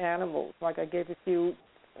abuse of animals. Like I gave a few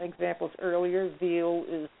examples earlier. Veal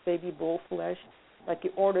is baby bull flesh. Like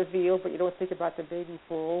you order veal, but you don't think about the baby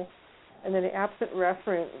bull. And then the absent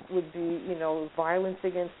referent would be, violence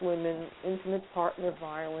against women, intimate partner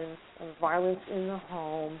violence, violence in the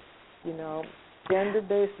home,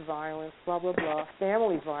 gender-based violence, blah, blah, blah,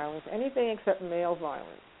 family violence, anything except male violence.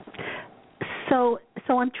 So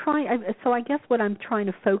I guess what I'm trying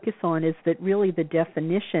to focus on is that really the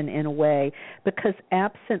definition in a way, because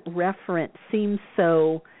absent referent seems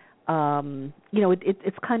so,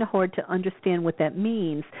 it's kind of hard to understand what that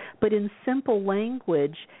means. But in simple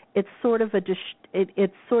language, it's sort of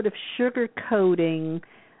it's sort of sugarcoating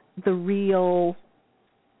the real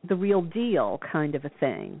deal kind of a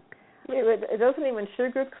thing. Yeah, it doesn't even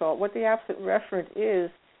sugarcoat. What the absent referent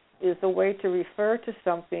is a way to refer to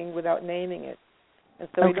something without naming it. And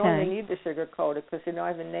so you don't even need to sugarcoat it, because you're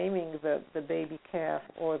not even naming the baby calf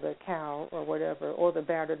or the cow or whatever, or the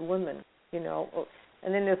battered woman,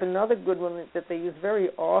 And then there's another good one that they use very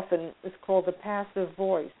often. It's called the passive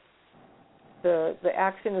voice. The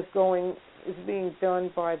action is being done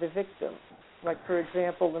by the victim. Like, for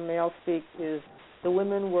example, the malespeak is the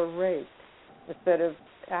women were raped. Instead of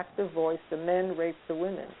active voice, the men raped the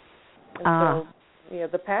women. And so,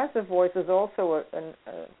 the passive voice is also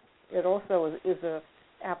is a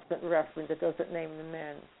absent referent that doesn't name the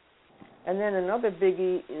men. And then another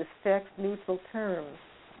biggie is sex-neutral terms,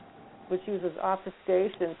 which uses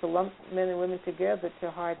obfuscation to lump men and women together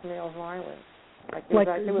to hide male violence. What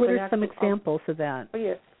are some examples of that? Oh,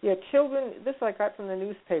 yeah. Children. This I got from the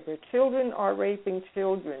newspaper. Children are raping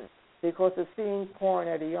children because of seeing porn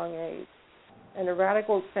at a young age. And a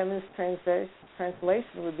radical feminist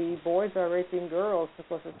translation would be boys are raping girls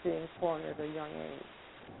because of seeing porn at a young age.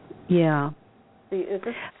 Yeah. See, it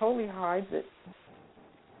just totally hides it.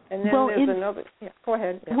 And then there's another. Yeah, go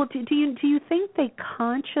ahead. Yeah. Well, do you think they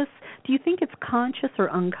conscious? Do you think it's conscious or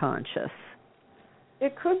unconscious?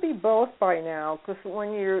 It could be both by now, because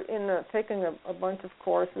when you're taking a bunch of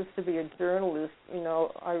courses to be a journalist,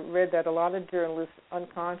 I read that a lot of journalists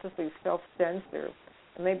unconsciously self-censor.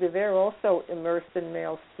 And maybe they're also immersed in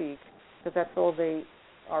male speak, because that's all they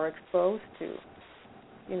are exposed to.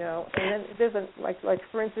 And then there's like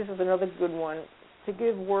for instance, there's another good one, to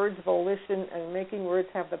give words volition and making words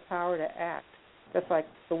have the power to act. That's like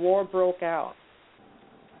the war broke out.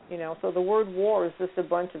 So the word war is just a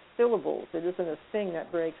bunch of syllables. It isn't a thing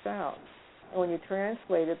that breaks out. And when you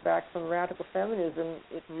translate it back from radical feminism,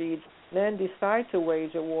 it reads, men decide to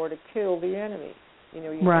wage a war to kill the enemy.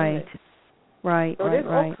 Right. Right. So there's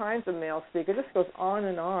all kinds of male speak. It just goes on.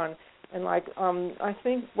 And I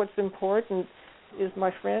think what's important is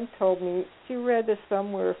my friend told me, she read this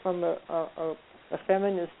somewhere from a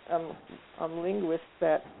feminist linguist,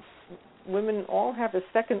 that women all have a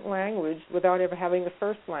second language without ever having a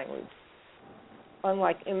first language.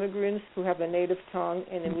 Unlike immigrants who have a native tongue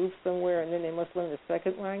and they move somewhere and then they must learn a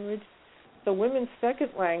second language. So women's second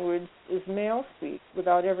language is male speak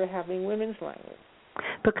without ever having women's language.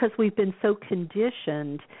 Because we've been so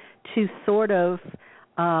conditioned to sort of,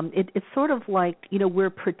 it's sort of like,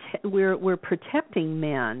 we're protecting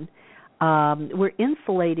men, we're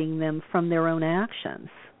insulating them from their own actions.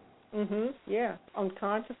 Yeah,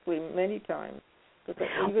 unconsciously many times. Because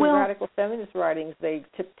even radical feminist writings, they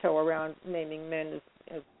tiptoe around naming men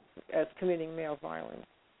as committing male violence.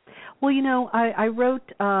 Well, I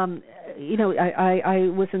wrote, I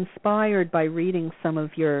was inspired by reading some of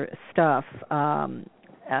your stuff, when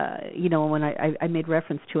I made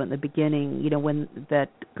reference to it in the beginning, when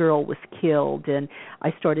that girl was killed, and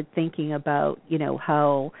I started thinking about,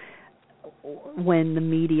 how when the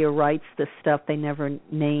media writes this stuff, they never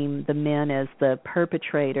name the men as the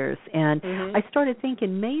perpetrators. And I started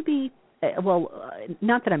thinking maybe,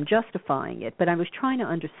 not that I'm justifying it, but I was trying to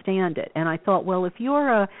understand it. And I thought, well, if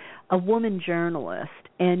you're a woman journalist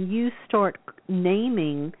and you start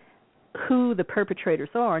naming who the perpetrators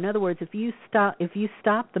are, in other words, if you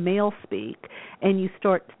stop the male speak and you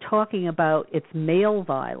start talking about it's male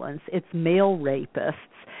violence, it's male rapists,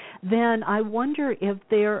 then I wonder if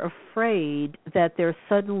they're afraid that they're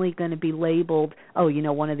suddenly going to be labeled,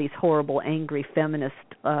 one of these horrible, angry feminist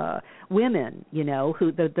women,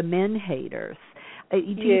 who the men haters. Do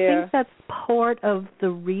you think that's part of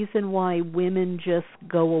the reason why women just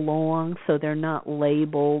go along so they're not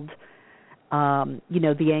labeled,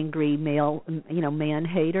 the angry male, man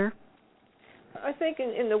hater? I think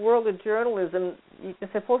in the world of journalism,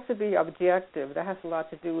 it's supposed to be objective. That has a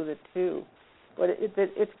lot to do with it, too. But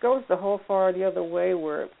it goes the whole far the other way,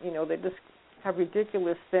 where they just have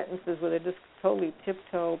ridiculous sentences where they just totally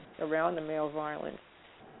tiptoe around the male violence,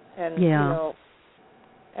 and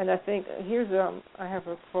and I think here's I have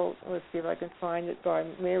a quote. Let's see if I can find it, by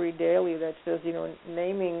Mary Daly, that says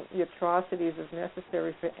naming the atrocities is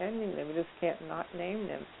necessary for ending them. You just can't not name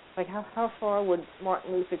them. Like how far would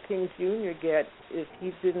Martin Luther King Jr. get if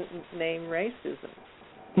he didn't name racism?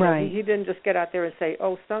 Right. He didn't just get out there and say,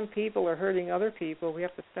 some people are hurting other people, we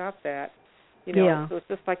have to stop that. So it's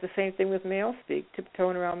just like the same thing with male speak,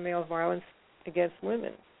 tiptoeing around male violence against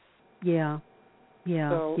women. Yeah,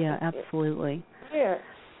 absolutely.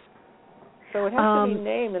 So it has to be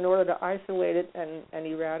named in order to isolate it and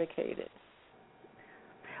eradicate it.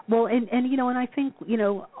 Well, and I think,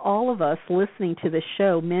 all of us listening to this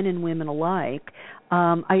show, men and women alike,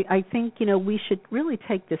 I think, we should really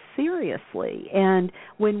take this seriously. And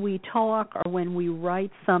when we talk or when we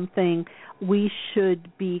write something, we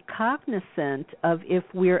should be cognizant of if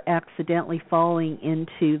we're accidentally falling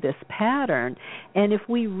into this pattern. And if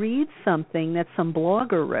we read something that some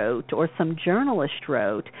blogger wrote or some journalist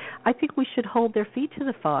wrote, I think we should hold their feet to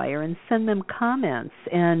the fire and send them comments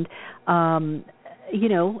and,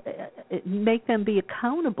 make them be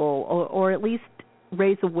accountable or at least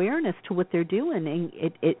raise awareness to what they're doing,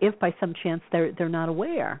 if by some chance they're not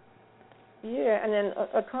aware. Yeah, and then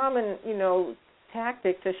a common,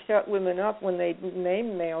 tactic to shut women up when they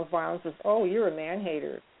name male violence is, you're a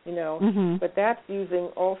man-hater, But that's using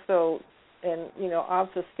also an,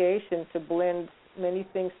 obfuscation to blend many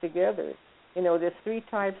things together. There's three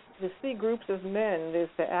groups of men. There's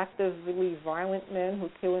the actively violent men who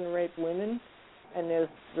kill and rape women. and there's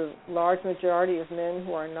the large majority of men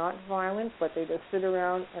who are not violent, but they just sit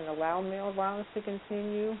around and allow male violence to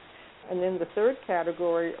continue. And then the third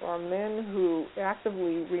category are men who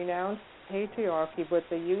actively renounce patriarchy, but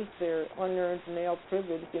they use their unearned male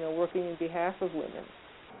privilege, working in behalf of women.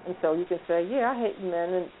 And so you can say, yeah, I hate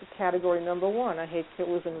men in category number one. I hate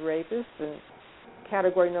killers and rapists. And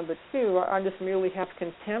category number two, I just merely have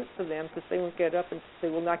contempt for them because they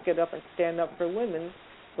will not get up and stand up for women.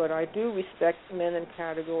 But I do respect men in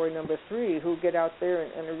category number three who get out there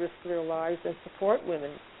and risk their lives and support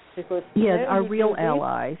women. Because are real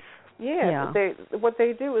allies. Yeah. What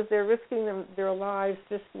they do is they're risking their lives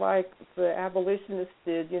just like the abolitionists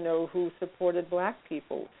did, who supported black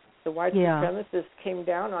people. The white supremacists came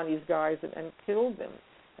down on these guys and killed them.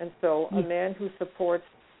 And so a man who supports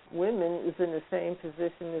women is in the same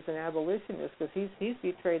position as an abolitionist because he's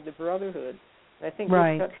betrayed the brotherhood. And I think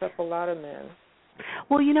this sets up a lot of men.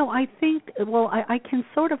 Well, I think, I can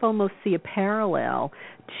sort of almost see a parallel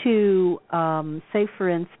to, say, for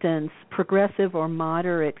instance, progressive or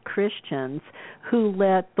moderate Christians who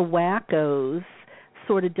let the wackos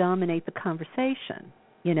sort of dominate the conversation.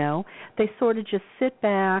 They sort of just sit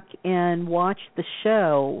back and watch the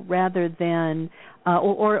show rather than,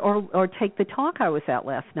 or take the talk I was at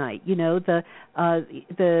last night. The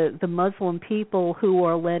Muslim people who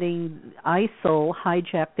are letting ISIL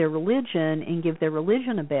hijack their religion and give their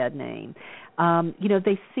religion a bad name.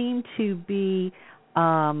 They seem to be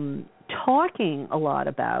talking a lot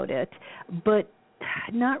about it, but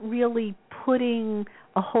not really putting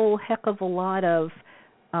a whole heck of a lot of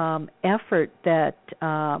effort that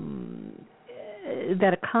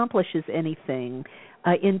accomplishes anything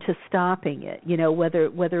into stopping it.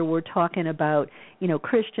 Whether we're talking about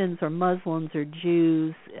Christians or Muslims or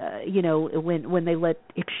Jews, when they let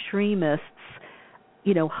extremists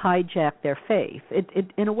hijack their faith.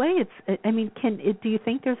 It in a way, do you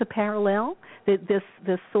think there's a parallel that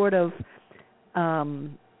this sort of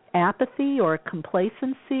apathy or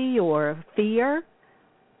complacency or fear?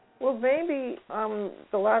 Well, maybe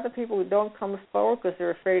a lot of the people who don't come forward because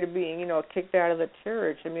they're afraid of being, kicked out of the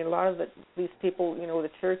church. I mean, a lot of these people, the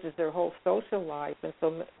church is their whole social life, and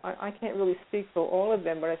so I can't really speak for all of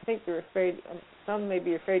them, but I think they're afraid. Some may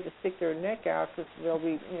be afraid to stick their neck out because they'll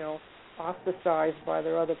be, ostracized by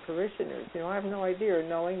their other parishioners. I have no idea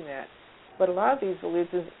knowing that. But a lot of these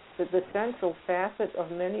religions, the central facet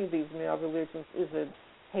of many of these male religions is a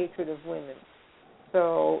hatred of women.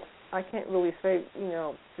 So I can't really say,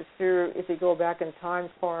 for sure if you go back in time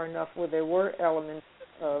far enough where there were elements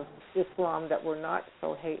of Islam that were not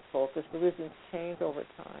so hateful, because religions change over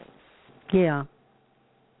time. Yeah.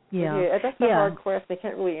 That's a hard question. I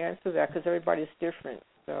can't really answer that because everybody's different.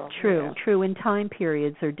 So, True. And time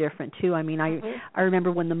periods are different, too. I mean, I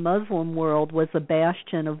remember when the Muslim world was a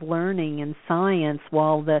bastion of learning and science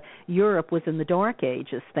while Europe was in the Dark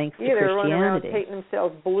Ages, thanks to Christianity. They were running around painting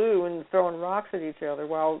themselves blue and throwing rocks at each other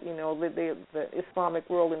while, the Islamic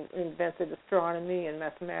world invented astronomy and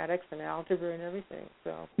mathematics and algebra and everything.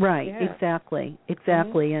 So exactly.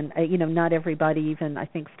 And, not everybody even, I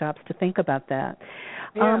think, stops to think about that.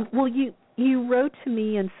 Yeah. You wrote to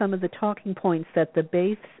me in some of the talking points that the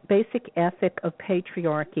basic ethic of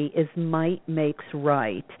patriarchy is might makes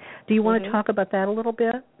right. Do you want to talk about that a little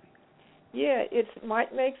bit? Yeah, it's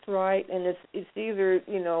might makes right, and it's either,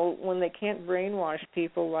 when they can't brainwash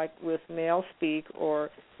people like with malespeak or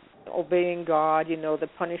obeying God, the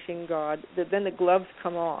punishing God, then the gloves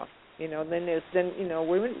come off. We're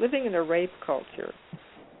living in a rape culture.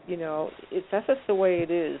 That's just the way it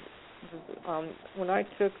is. When I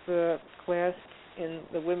took the class in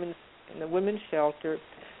the women's shelter,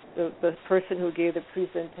 the person who gave the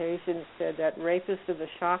presentation said that rapists are the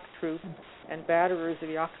shock troops and batterers are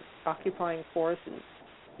the occupying forces.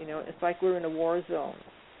 It's like we're in a war zone.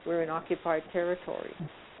 We're in occupied territory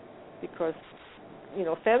because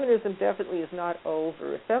feminism definitely is not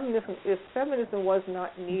over. If feminism was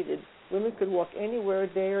not needed, women could walk anywhere,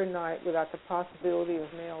 day or night, without the possibility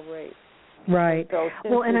of male rape. Right.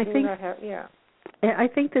 So, and I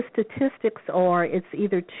think the statistics are it's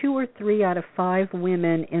either 2 or 3 out of 5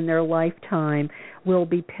 women in their lifetime will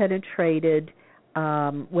be penetrated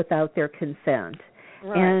without their consent.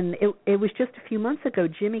 Right. And it was just a few months ago,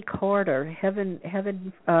 Jimmy Carter, heaven,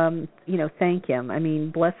 thank him. I mean,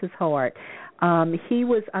 bless his heart. He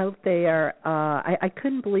was out there, I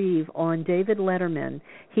couldn't believe, on David Letterman,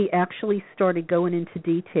 he actually started going into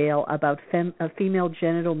detail about female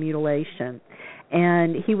genital mutilation.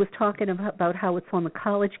 And he was talking about how it's on the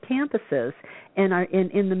college campuses and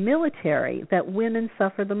in the military that women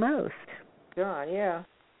suffer the most. God, yeah.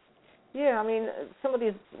 Yeah, I mean, some of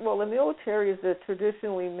these. Well, the military is a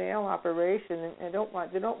traditionally male operation, and they don't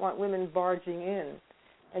want women barging in.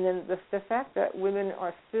 And then the fact that women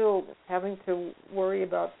are still having to worry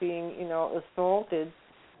about being, assaulted,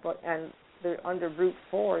 and they're under brute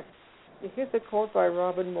force. Here's a quote by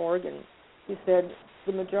Robin Morgan. He said,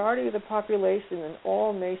 "The majority of the population in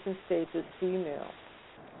all nation states is female,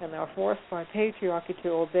 and are forced by patriarchy to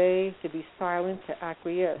obey, to be silent, to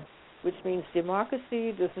acquiesce, which means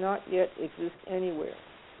democracy does not yet exist anywhere."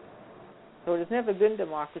 So there's never been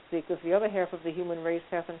democracy because the other half of the human race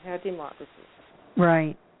hasn't had democracy.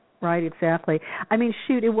 Right, exactly. I mean,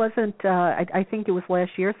 shoot, it wasn't, I think it was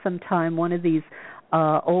last year sometime, one of these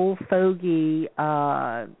old fogey,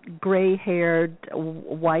 gray-haired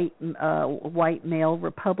white male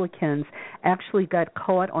Republicans actually got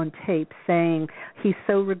caught on tape saying he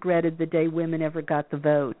so regretted the day women ever got the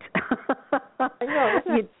vote. I know, isn't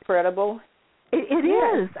that incredible? It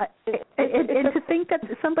is. And to think that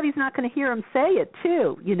somebody's not going to hear him say it,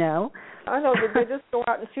 too, I know, but they just go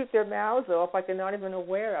out and shoot their mouths off like they're not even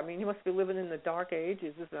aware. I mean, he must be living in the dark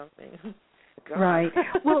ages or something. God. Right.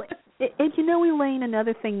 Well, and Elaine,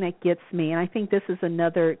 another thing that gets me, and I think this is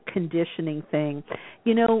another conditioning thing,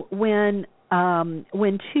 when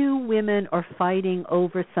two women are fighting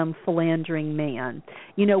over some philandering man,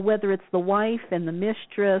 whether it's the wife and the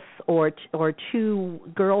mistress or two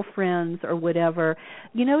girlfriends or whatever,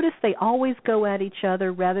 you notice they always go at each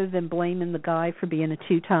other rather than blaming the guy for being a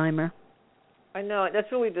two-timer. I know. That's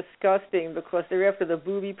really disgusting because they're after the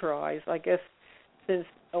booby prize. I guess since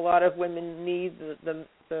a lot of women need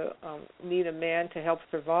need a man to help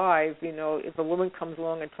survive, if a woman comes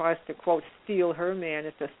along and tries to, quote, steal her man,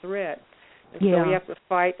 it's a threat. And so you have to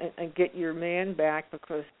fight and get your man back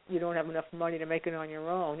because you don't have enough money to make it on your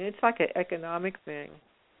own. It's like an economic thing.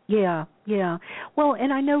 Yeah. Well,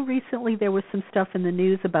 and I know recently there was some stuff in the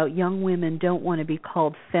news about young women don't want to be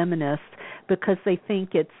called feminists because they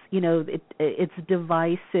think it's, it's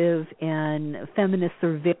divisive and feminists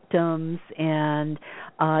are victims and,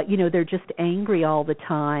 they're just angry all the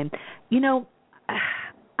time.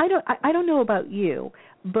 I don't know about you,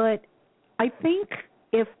 but I think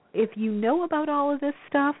if you know about all of this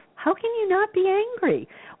stuff, how can you not be angry?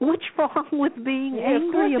 What's wrong with being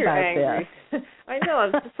angry about this? I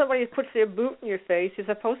know. If somebody puts their boot in your face, you're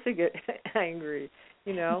supposed to get angry,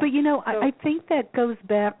 But, so, I think that goes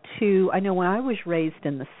back to, I know when I was raised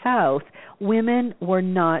in the South, women were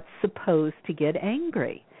not supposed to get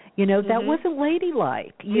angry. That wasn't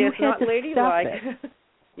ladylike. It's not ladylike.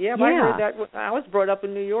 Yeah, I heard that. I was brought up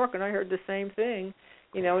in New York, and I heard the same thing.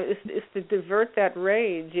 It's to divert that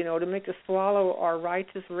rage, to make us swallow our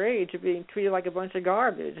righteous rage of being treated like a bunch of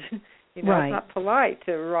garbage. It's not polite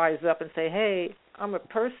to rise up and say, hey, I'm a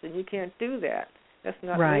person. You can't do that. That's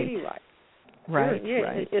not ladylike. Right.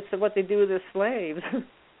 It's what they do with their slaves.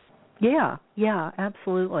 Yeah,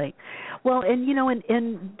 absolutely. Well, and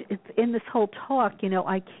in this whole talk,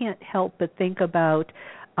 I can't help but think about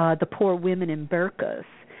the poor women in burqas.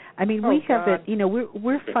 I mean, we have it,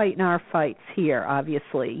 we're fighting our fights here,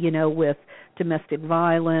 obviously, with domestic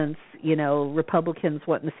violence, Republicans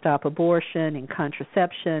wanting to stop abortion and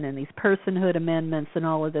contraception and these personhood amendments and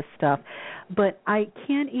all of this stuff. But I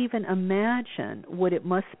can't even imagine what it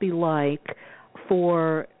must be like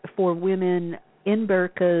for women in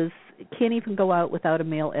burqas, can't even go out without a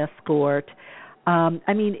male escort.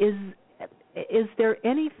 I mean, is there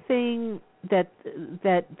anything that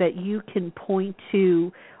you can point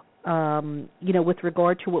to, with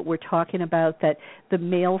regard to what we're talking about, that the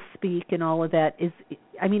malespeak and all of that is?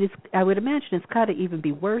 I mean, I would imagine it's got to even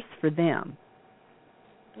be worse for them.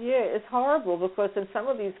 Yeah, it's horrible because in some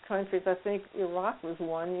of these countries, I think Iraq was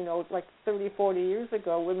one, like 30, 40 years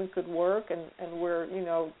ago, women could work and wear,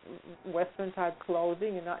 Western-type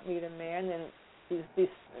clothing and not need a man. And these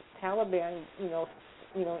Taliban,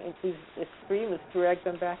 these extremists drag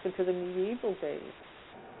them back into the medieval days,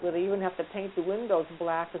 where they even have to paint the windows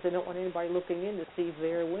black because they don't want anybody looking in to see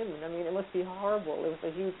their women. I mean, it must be horrible. There was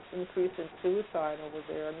a huge increase in suicide over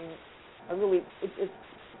there. I mean,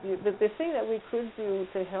 the thing that we could do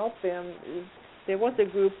to help them is there was a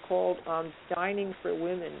group called Dining for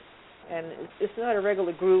Women, and it's not a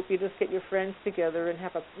regular group. You just get your friends together and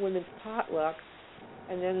have a women's potluck,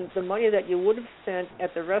 and then the money that you would have spent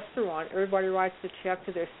at the restaurant, everybody writes a check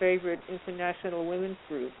to their favorite international women's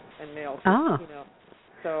group and mails it,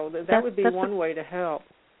 So that would be one way to help.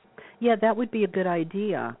 Yeah, that would be a good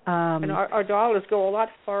idea. And our dollars go a lot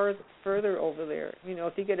further over there.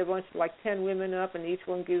 If you get a bunch of 10 women up and each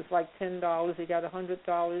one gives $10, you got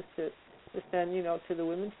 $100 to send, to the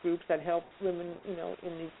women's groups that help women,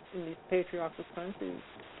 in these patriarchal countries.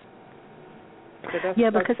 So that's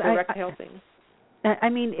because direct helping. I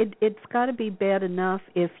mean, it's got to be bad enough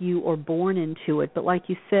if you are born into it, but like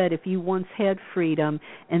you said, if you once had freedom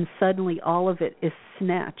and suddenly all of it is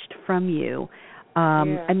snatched from you,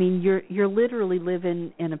 I mean, you're literally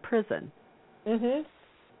living in a prison. Mhm.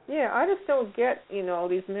 Yeah, I just don't get,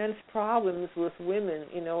 these men's problems with women.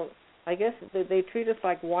 I guess they treat us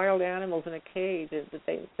like wild animals in a cage.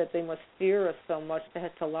 That they must fear us so much they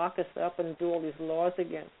had to lock us up and do all these laws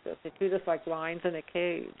against us. They treat us like lions in a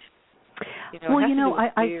cage.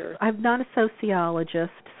 I'm not a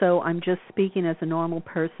sociologist, so I'm just speaking as a normal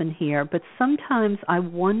person here. But sometimes I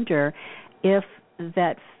wonder if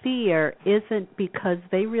that fear isn't because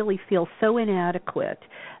they really feel so inadequate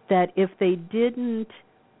that if they didn't,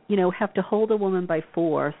 have to hold a woman by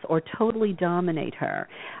force or totally dominate her.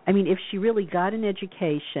 I mean, if she really got an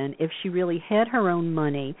education, if she really had her own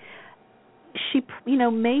money, she,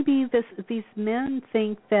 maybe these men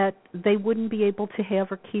think that they wouldn't be able to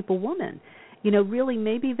have or keep a woman. Really,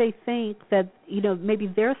 maybe they think that, maybe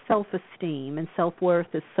their self-esteem and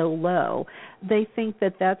self-worth is so low, they think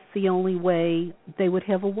that that's the only way they would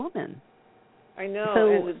have a woman. I know, so,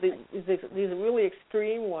 and these really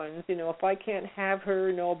extreme ones, if I can't have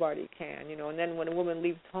her, nobody can, and then when a woman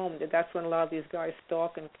leaves home, that's when a lot of these guys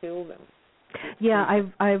stalk and kill them. Yeah,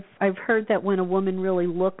 I've heard that when a woman really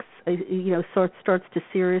looks, starts to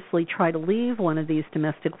seriously try to leave one of these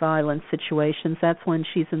domestic violence situations, that's when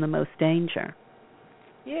she's in the most danger.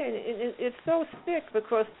 Yeah, and it's so sick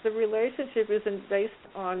because the relationship isn't based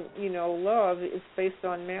on, love. It's based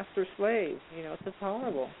on master-slave. It's just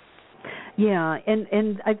horrible. Yeah,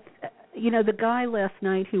 and I, the guy last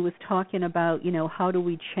night who was talking about, how do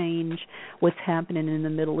we change what's happening in the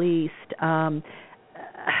Middle East.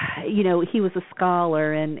 He was a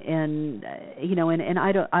scholar, and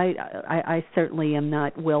I certainly am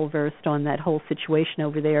not well versed on that whole situation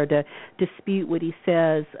over there to dispute what he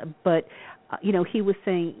says, but he was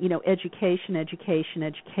saying, education,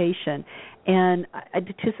 and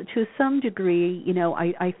to some degree,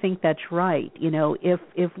 I think that's right.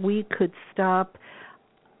 If we could stop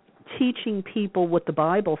teaching people what the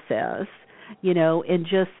Bible says, and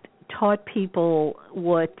just taught people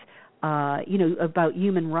what about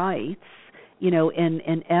human rights,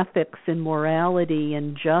 and ethics and morality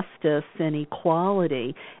and justice and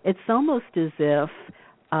equality, it's almost as if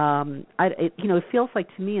it feels like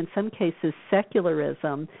to me in some cases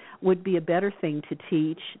secularism would be a better thing to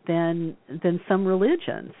teach than some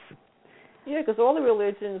religions. Yeah, because all the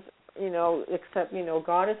religions, except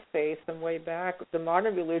goddess-based and way back, the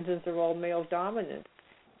modern religions are all male dominant,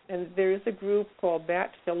 and there is a group called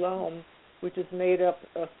Bat Shalom, which is made up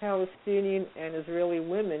of Palestinian and Israeli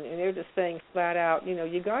women, and they're just saying flat out,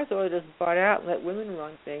 you guys ought to just butt out and let women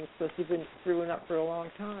run things because you've been screwing up for a long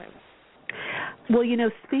time. Well,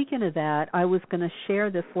 speaking of that, I was going to share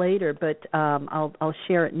this later, but I'll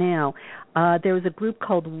share it now. There was a group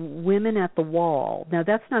called Women at the Wall. Now,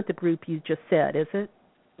 that's not the group you just said, is it?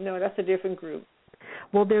 No, that's a different group.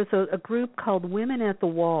 Well, there's a group called Women at the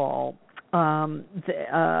Wall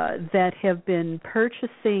that have been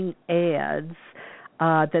purchasing ads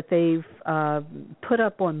that they've put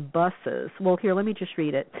up on buses. Well, here, let me just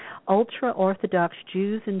read it. Ultra-Orthodox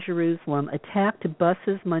Jews in Jerusalem attacked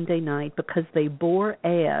buses Monday night because they bore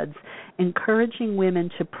ads encouraging women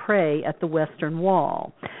to pray at the Western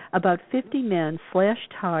Wall. About 50 men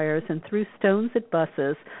slashed tires and threw stones at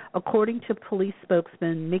buses, according to police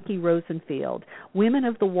spokesman Mickey Rosenfield. Women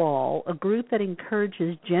of the Wall, a group that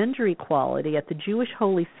encourages gender equality at the Jewish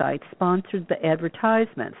holy site, sponsored the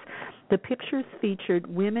advertisements. The pictures featured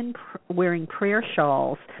women wearing prayer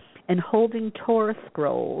shawls and holding Torah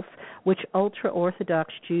scrolls, which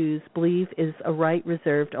ultra-Orthodox Jews believe is a right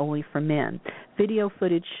reserved only for men. Video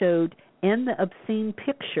footage showed and the obscene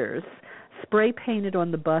pictures spray-painted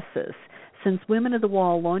on the buses. Since Women of the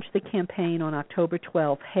Wall launched the campaign on October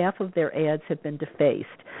 12th, half of their ads have been defaced.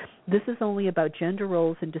 This is only about gender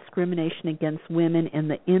roles and discrimination against women and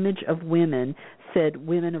the image of women, said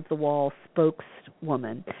Women of the Wall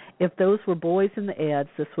spokeswoman. If those were boys in the ads,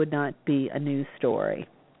 this would not be a news story.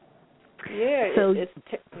 Yeah, so,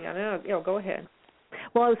 go ahead.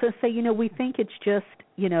 Well, I was going to say, we think it's just,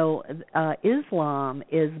 Islam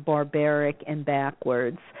is barbaric and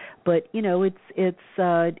backwards, but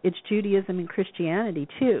it's Judaism and Christianity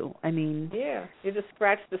too. I mean, yeah, you just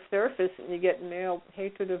scratch the surface and you get male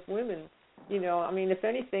hatred of women. If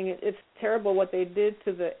anything, it's terrible what they did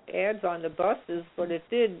to the ads on the buses, but it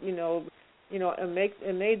did,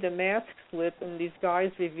 it made the mask slip and these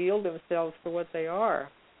guys revealed themselves for what they are.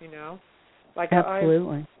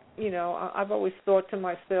 Absolutely. I've always thought to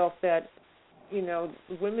myself that,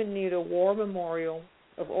 women need a war memorial,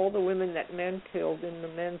 of all the women that men killed in the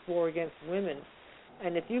men's war against women.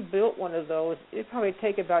 And if you built one of those, it'd probably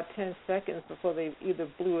take about 10 seconds before they either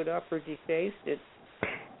blew it up or defaced it.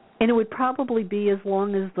 And it would probably be as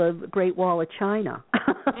long as the Great Wall of China.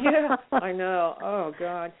 Yeah, I know. Oh,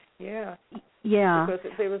 God, yeah. Yeah.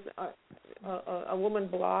 Because there was a woman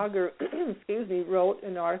blogger, wrote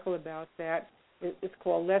an article about that. It's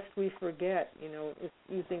called Lest We Forget. It's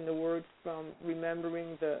using the words from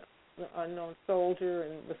remembering the unknown soldier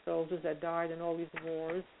and the soldiers that died in all these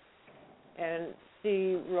wars. And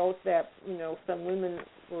she wrote that, some women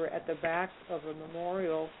were at the back of a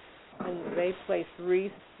memorial and they placed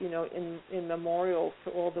wreaths, in memorial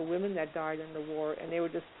to all the women that died in the war, and they were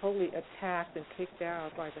just totally attacked and kicked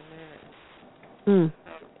out by the men.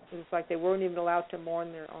 It was like they weren't even allowed to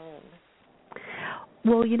mourn their own.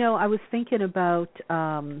 Well, I was thinking about,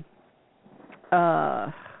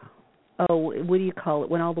 what do you call it,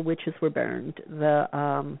 when all the witches were burned,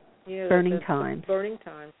 burning times. Burning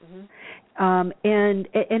times. Mm-hmm.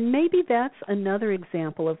 And maybe that's another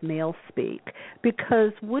example of malespeak,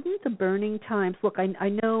 because wouldn't the burning times, look, I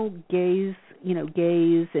know gays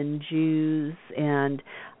and Jews and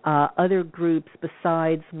other groups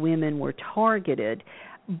besides women were targeted,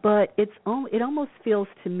 but it almost feels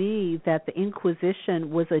to me that the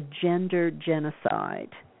Inquisition was a gender genocide.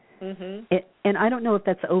 Mm-hmm. And I don't know if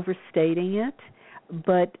that's overstating it,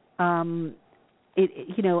 but I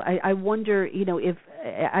wonder, if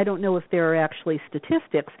I don't know if there are actually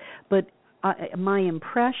statistics, but my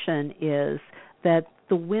impression is that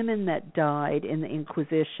the women that died in the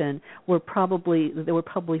Inquisition there were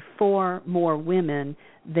probably far more women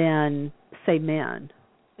than, say, men.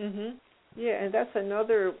 Mhm. Yeah, and that's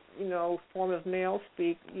another, form of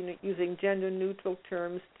malespeak, using gender-neutral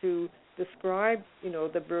terms to describe,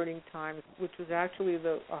 the burning times, which was actually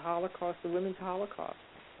a Holocaust, the women's Holocaust.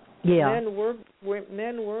 Yeah. Men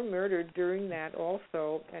were murdered during that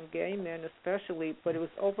also, and gay men especially, but it was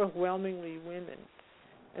overwhelmingly women.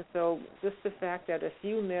 And so just the fact that a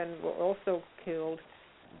few men were also killed,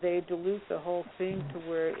 they dilute the whole thing to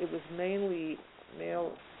where it was mainly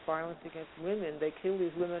male violence against women. They killed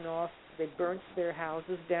these women off, they burnt their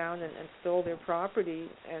houses down and stole their property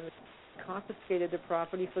and confiscated the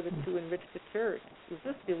property to enrich the church. It was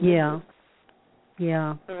just deliberate.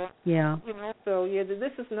 Yeah. So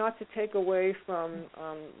this is not to take away from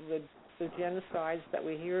the genocides that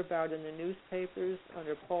we hear about in the newspapers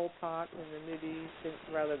under Pol Pot in the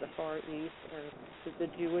Mideast, rather the Far East, and the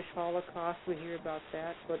Jewish Holocaust. We hear about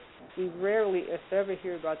that, but we rarely, if ever,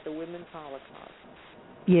 hear about the women's Holocaust.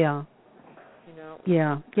 Yeah.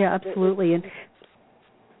 Yeah, absolutely.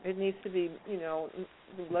 It needs to be,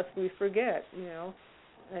 lest we forget,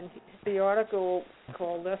 And the article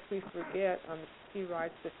called Lest We Forget, she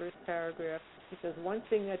writes the first paragraph, she says, one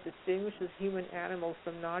thing that distinguishes human animals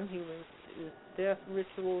from non-humans is death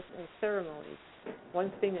rituals and ceremonies.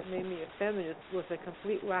 One thing that made me a feminist was a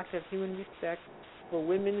complete lack of human respect for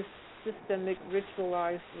women's systemic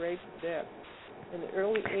ritualized rape death. In the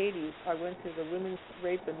early 80s, I went to the Women's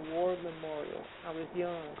Rape and War Memorial. I was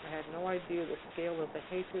young. I had no idea the scale of the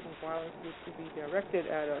hatred and violence which could be directed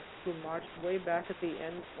at us, who marched way back at the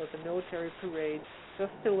end of the military parade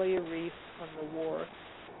just to lay a wreath on the war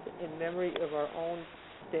in memory of our own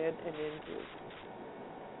dead and injured.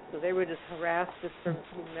 So they were just harassed just for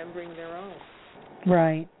remembering their own.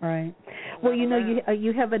 Right. Well,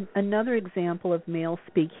 you have another example of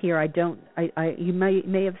malespeak here. You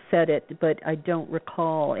may have said it, but I don't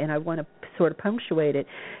recall, and I want to sort of punctuate it.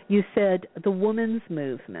 You said the women's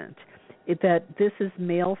movement, that this is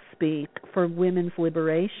malespeak for women's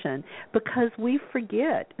liberation, because we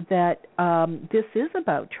forget that this is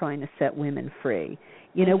about trying to set women free.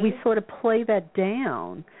 We sort of play that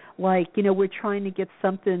down like, we're trying to get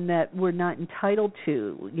something that we're not entitled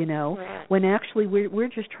to, Right. when actually we're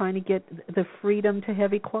just trying to get the freedom to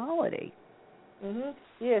have equality. Mhm.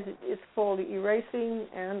 Yes, it's called erasing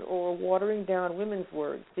and or watering down women's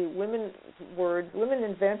words. See, women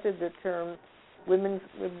invented the term women's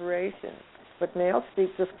liberation, but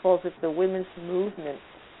malespeak just calls it the women's movement.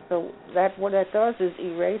 So what that does is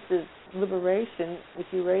erases liberation. It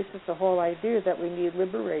erases the whole idea that we need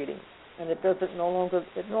liberating, and it no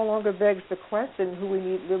longer begs the question who we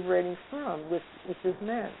need liberating from, which is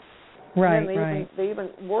men. Right, They even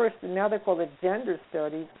worse. Now they call it gender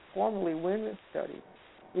studies, formerly women's studies.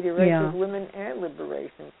 It erases women and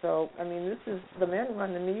liberation. So this is the men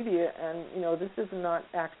run the media, and this is not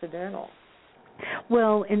accidental.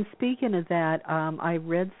 Well, and speaking of that, I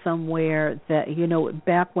read somewhere that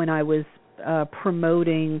back when I was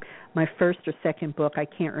promoting my first or second book, I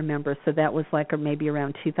can't remember, so that was like maybe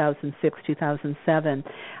around 2006, 2007,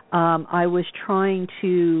 I was trying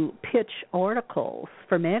to pitch articles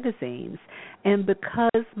for magazines, and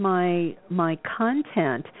because my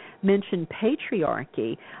content mentioned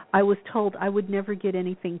patriarchy, I was told I would never get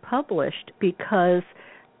anything published because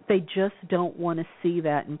they just don't want to see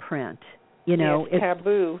that in print. You know, it's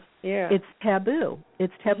taboo. Yeah, it's taboo.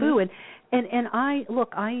 It's taboo, and I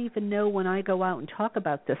look. I even know when I go out and talk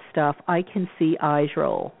about this stuff, I can see eyes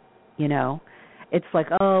roll. You know, it's like,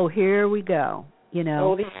 oh, here we go. You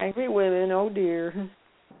know, oh, the angry women. Oh dear.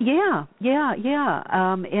 Yeah.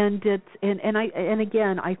 And it's and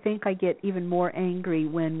again, I think I get even more angry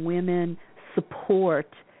when women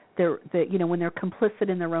support when they're complicit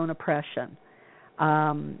in their own oppression.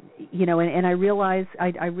 You know, and I realize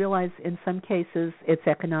in some cases it's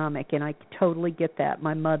economic, and I totally get that.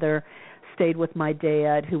 My mother stayed with my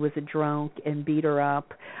dad, who was a drunk, and beat her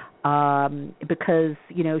up because,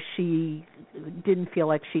 you know, she didn't feel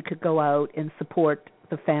like she could go out and support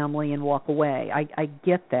the family and walk away. I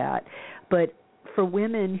get that. But for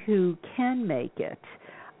women who can make it,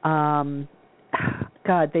 God,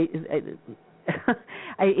 it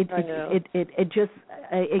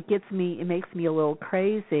makes me a little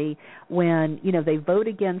crazy when, you know, they vote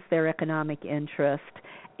against their economic interest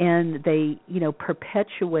and they, you know,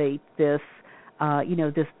 perpetuate this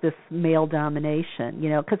this male domination, you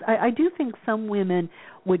know, because I do think some women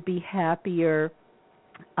would be happier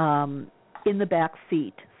in the back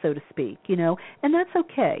seat, so to speak, you know, and that's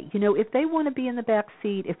okay. You know, if they want to be in the back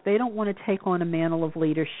seat, if they don't want to take on a mantle of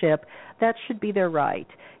leadership, that should be their right.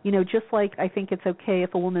 You know, just like I think it's okay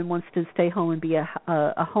if a woman wants to stay home and be a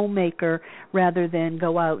homemaker rather than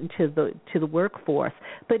go out into the workforce.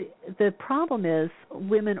 But the problem is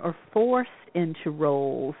women are forced into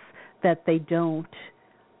roles that they don't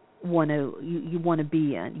want to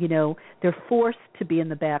be in. You know, they're forced to be in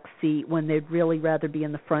the back seat when they'd really rather be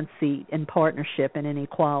in the front seat in partnership and in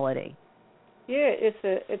equality. Yeah,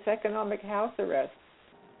 it's economic house arrest.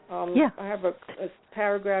 I have a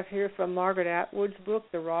paragraph here from Margaret Atwood's book,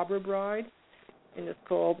 The Robber Bride, and it's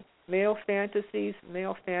called Male Fantasies,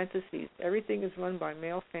 Male Fantasies. Everything is run by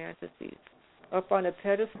male fantasies. Up on a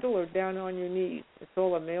pedestal or down on your knees. It's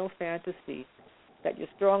all a male fantasy. That you're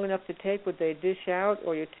strong enough to take what they dish out,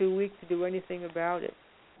 or you're too weak to do anything about it.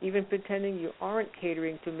 Even pretending you aren't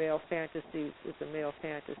catering to male fantasies is a male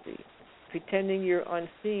fantasy. Pretending you're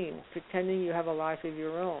unseen, pretending you have a life of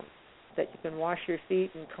your own, that you can wash your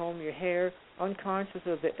feet and comb your hair, unconscious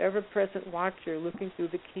of the ever-present watcher looking through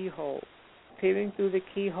the keyhole, peering through the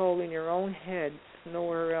keyhole in your own head,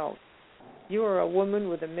 nowhere else. You are a woman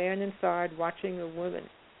with a man inside watching a woman.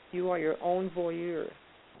 You are your own voyeur.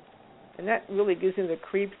 And that really gives me the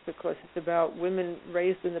creeps because it's about women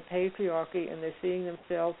raised in the patriarchy and they're seeing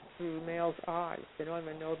themselves through males' eyes. They don't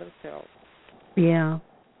even know themselves. Yeah.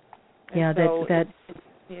 And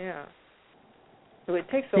so it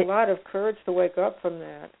takes a lot of courage to wake up from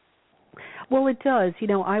that. Well, it does. You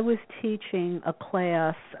know, I was teaching a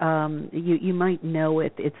class, you might know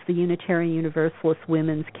it, it's the Unitarian Universalist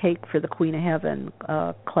Women's Cake for the Queen of Heaven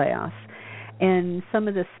class. And some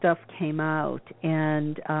of this stuff came out,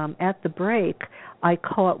 and at the break, I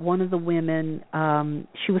caught one of the women.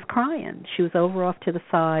 She was crying. She was over off to the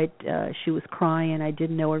side. She was crying. I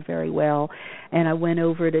didn't know her very well, and I went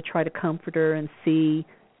over to try to comfort her and see,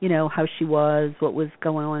 you know, how she was, what was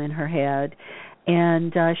going on in her head.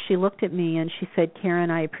 And she looked at me and she said, Karen,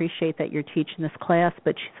 I appreciate that you're teaching this class,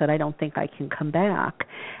 but she said, I don't think I can come back.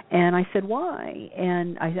 And I said, why?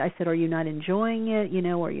 And I said, are you not enjoying it? You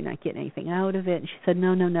know, are you not getting anything out of it? And she said,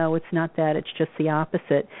 no, it's not that. It's just the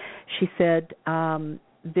opposite. She said,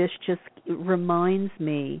 this just reminds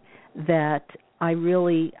me that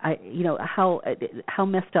how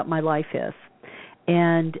messed up my life is.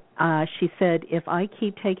 And she said, if I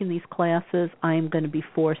keep taking these classes, I'm going to be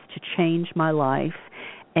forced to change my life,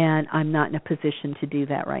 and I'm not in a position to do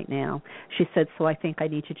that right now. She said, so I think I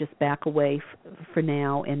need to just back away for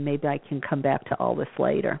now, and maybe I can come back to all this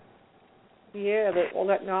later. Yeah, all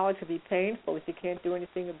that knowledge would be painful if you can't do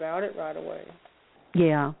anything about it right away.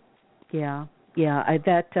 Yeah.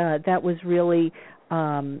 That was really,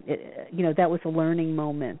 that was a learning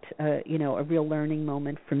moment, a real learning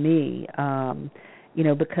moment for me.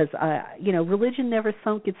 Because religion never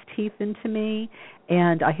sunk its teeth into me,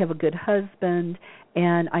 and I have a good husband,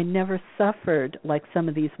 and I never suffered like some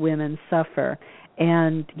of these women suffer.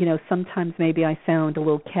 And, sometimes maybe I sound a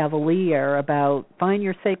little cavalier about find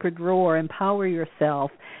your sacred roar, empower yourself,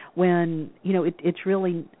 when, it's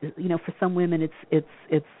really, for some women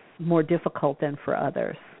it's more difficult than for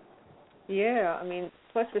others. Yeah, I mean,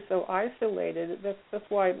 plus you're so isolated. That's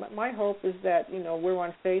why my hope is that, we're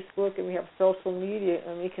on Facebook and we have social media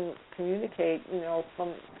and we can communicate, to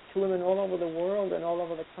women all over the world and all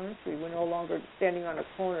over the country. We're no longer standing on a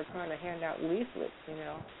corner trying to hand out leaflets.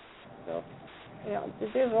 So,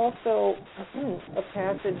 there's also a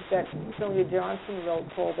passage that Sonia Johnson wrote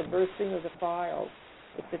called "The Bursting of the Files."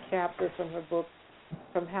 It's a chapter from her book,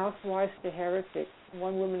 From Housewives to Heretics: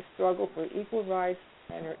 One Woman's Struggle for Equal Rights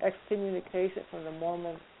and Her Excommunication from the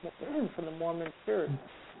Mormon Church.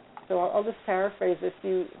 So I'll just paraphrase this.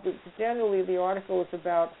 Generally, the article is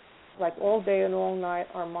about, like, all day and all night,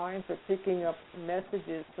 our minds are picking up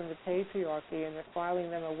messages from the patriarchy and they're filing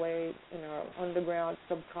them away in our underground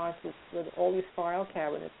subconscious where all these file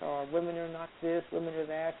cabinets are. Women are not this, women are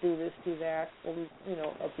that, do this, do that, all these,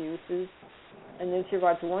 abuses. And then she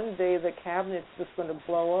writes, one day the cabinet's just going to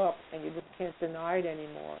blow up and you just can't deny it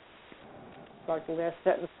anymore. Like the last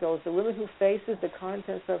sentence goes, the woman who faces the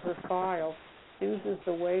contents of her file chooses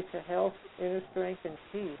the way to health, inner strength, and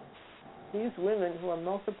peace. These women who are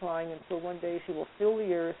multiplying until one day she will fill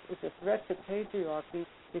the earth is a threat to patriarchy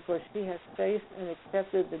because she has faced and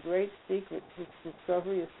accepted the great secret whose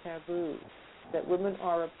discovery is taboo, that women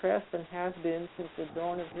are oppressed and have been since the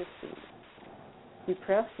dawn of history.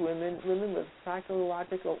 Depressed women with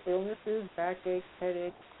psychological illnesses, backaches,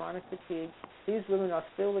 headaches, chronic fatigue, these women are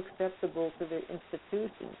still acceptable to their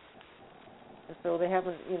institutions. And so they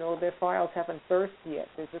haven't, their files haven't burst yet.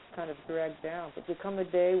 They're just kind of dragged down. But there come a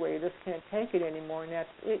day where you just can't take it anymore, and that's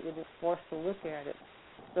it. You're just forced to look at it.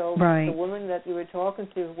 So The woman that you were talking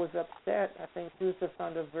to was upset. I think she was just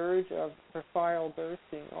on the verge of her file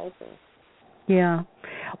bursting open. Yeah.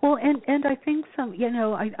 Well, and I think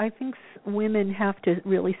I think women have to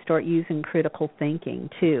really start using critical thinking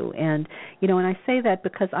too. And and I say that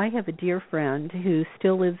because I have a dear friend who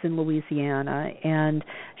still lives in Louisiana, and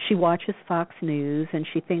she watches Fox News and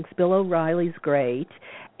she thinks Bill O'Reilly's great,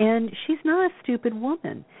 and she's not a stupid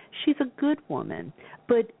woman. She's a good woman,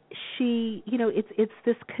 but she, it's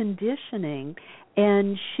this conditioning.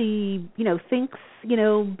 And she, thinks,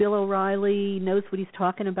 Bill O'Reilly knows what he's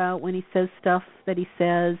talking about when he says stuff that he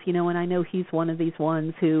says, and I know he's one of these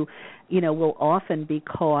ones who, will often be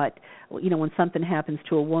caught, when something happens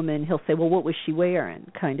to a woman, he'll say, well, what was she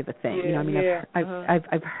wearing, kind of a thing. Yeah,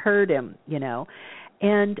 I've heard him,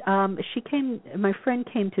 And my friend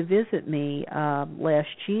came to visit me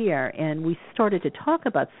last year, and we started to talk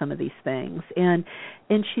about some of these things. And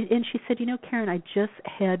she said, Karen, I just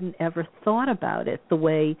hadn't ever thought about it the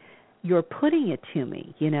way you're putting it to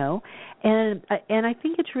me, And I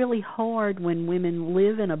think it's really hard when women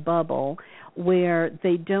live in a bubble where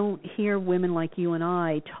they don't hear women like you and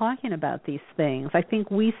I talking about these things. I think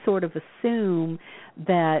we sort of assume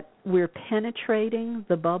that we're penetrating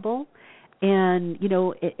the bubble. And,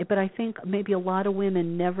 but I think maybe a lot of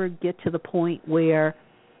women never get to the point where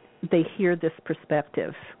they hear this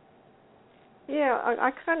perspective. Yeah, I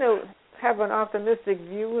kind of have an optimistic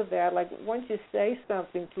view of that. Like, once you say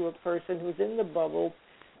something to a person who's in the bubble,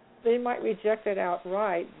 they might reject it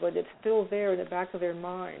outright, but it's still there in the back of their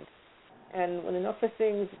mind. And when enough of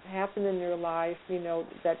things happen in their life,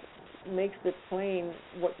 that makes it plain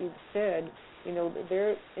what you've said,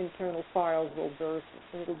 their internal files will burst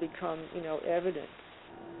and it'll become, evident.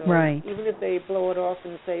 So right. Even if they blow it off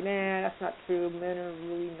and say, nah, that's not true, men are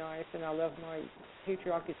really nice and I love my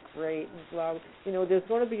patriarchy's great and blah, there's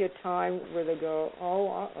going to be a time where they go,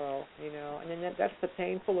 oh, and then that's the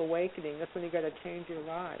painful awakening. That's when you got to change your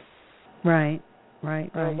life. Right.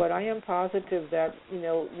 But I am positive that,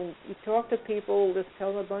 when you talk to people, just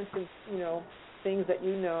tell them a bunch of, things that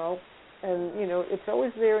and, it's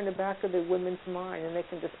always there in the back of the women's mind, and they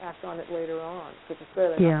can just act on it later on, because it's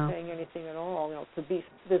better than not saying anything at all.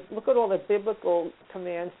 Look at all the biblical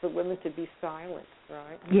commands for women to be silent,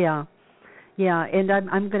 right? Yeah, and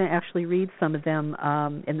I'm going to actually read some of them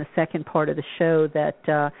in the second part of the show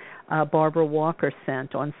that Barbara Walker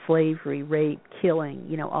sent on slavery, rape,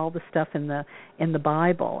 killing, all the stuff in the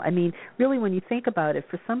Bible. I mean, really, when you think about it,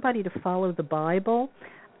 for somebody to follow the Bible,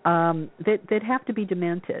 they'd have to be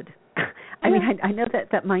demented. I mean, I know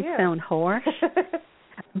that might sound harsh,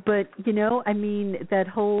 but I mean, that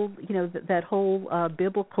whole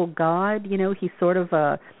biblical God, he's sort of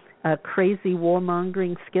a crazy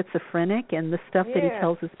warmongering schizophrenic, and the stuff that he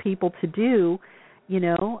tells his people to do, you'd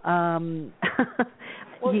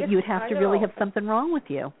have to really have something wrong with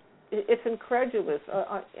you. It's incredulous.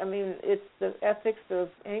 I mean, it's the ethics of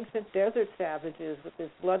ancient desert savages with this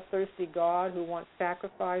bloodthirsty God who wants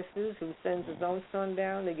sacrifices, who sends his own son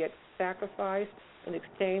down to get sacrificed in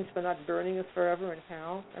exchange for not burning us forever in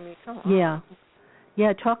hell. I mean, come on. Yeah,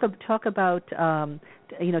 Yeah, talk about talk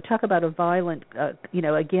about a violent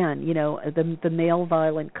again, the male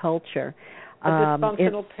violent culture. A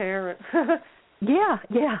dysfunctional parent. Yeah.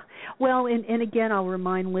 Well, and again, I'll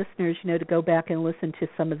remind listeners, to go back and listen to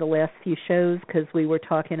some of the last few shows, because we were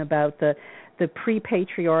talking about the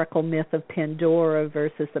pre-patriarchal myth of Pandora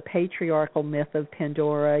versus the patriarchal myth of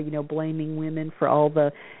Pandora, blaming women for all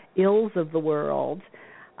the ills of the world.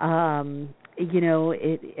 I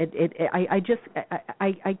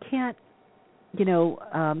can't,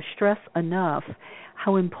 stress enough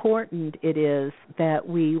how important it is that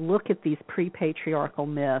we look at these pre-patriarchal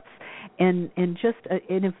myths, and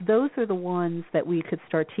if those are the ones that we could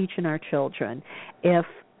start teaching our children, if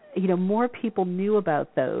more people knew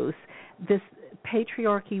about those, this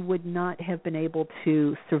patriarchy would not have been able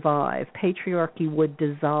to survive. Patriarchy would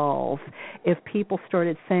dissolve if people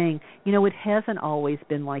started saying, it hasn't always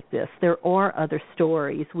been like this. There are other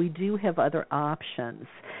stories. We do have other options.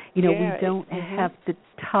 We don't have to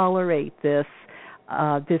tolerate this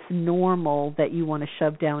normal that you want to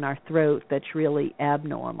shove down our throat that's really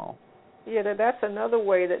abnormal. Yeah, that's another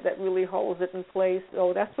way that really holds it in place.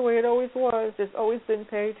 Oh, that's the way it always was. There's always been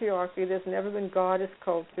patriarchy. There's never been goddess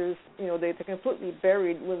cultures. They completely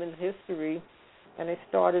buried women's history, and they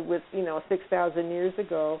started with 6,000 years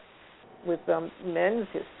ago with men's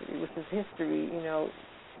history, which is history.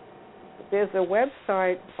 There's a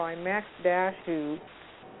website by Max Dashu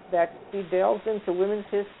that she delves into women's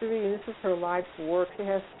history, and this is her life's work. She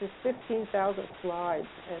has just 15,000 slides,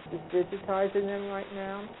 and she's digitizing them right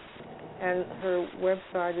now. And her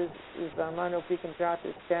website is I don't know if we can jot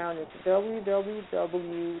this down. It's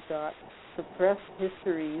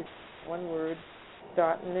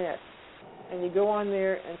www.suppressedhistories.net. And you go on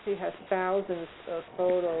there, and she has thousands of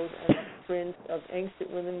photos and prints of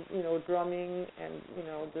ancient women, drumming, and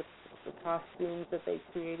the costumes that they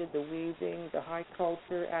created, the weaving, the high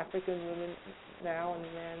culture, African women now and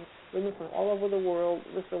then, women from all over the world.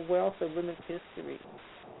 There's a wealth of women's history.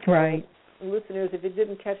 Right. Listeners, if you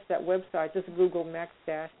didn't catch that website, just Google Max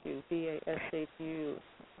Dashu, Dashu.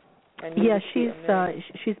 Yeah,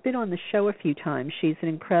 she's been on the show a few times. She's an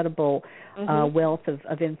incredible wealth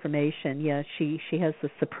of information. Yeah, she has the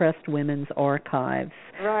Suppressed Women's Archives.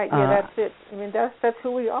 Right. Yeah, that's it. I mean, that's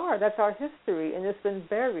who we are. That's our history, and it's been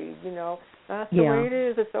buried. That's the way it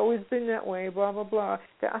is. It's always been that way. Blah blah blah.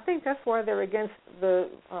 I think that's why they're against the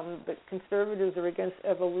conservatives are against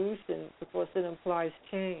evolution, because it implies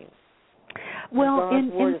change. Well,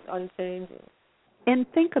 God's word is unchanging. And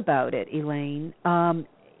think about it, Elaine.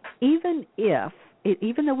 Even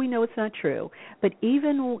though we know it's not true, but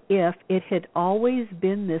even if it had always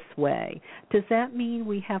been this way, does that mean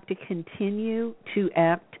we have to continue to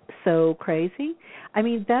act so crazy? I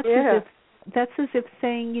mean, that's as if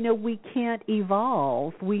saying, we can't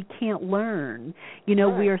evolve, we can't learn.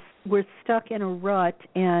 Right. We're stuck in a rut,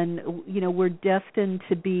 and we're destined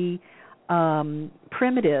to be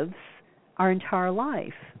primitives our entire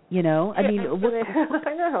life. I mean, I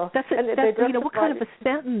know. That's what kind of a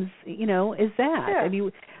sentence, is that? Yeah. I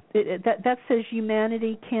mean, that says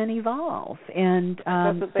humanity can evolve, and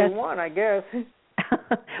that's what they want, I guess.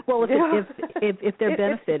 Well, if they're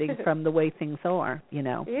benefiting from the way things are,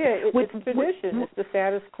 Yeah, it's tradition. It's the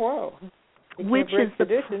status quo. Which is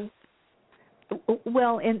tradition.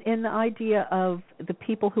 Well, in the idea of the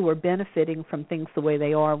people who are benefiting from things the way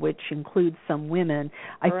they are, which includes some women,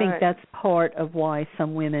 I think that's part of why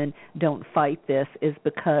some women don't fight this, is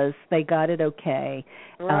because they got it okay.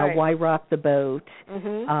 Right. Why rock the boat?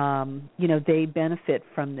 Mm-hmm. They benefit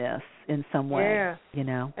from this in some way. Yeah.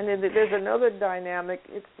 And then there's another dynamic.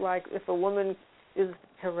 It's like if a woman is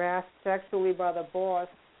harassed sexually by the boss,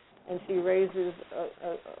 and she raises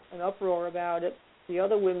an uproar about it, the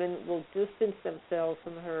other women will distance themselves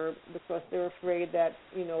from her because they're afraid that,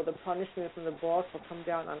 the punishment from the boss will come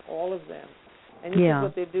down on all of them. And this is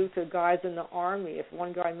what they do to guys in the Army. If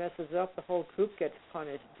one guy messes up, the whole troop gets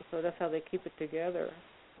punished. So that's how they keep it together.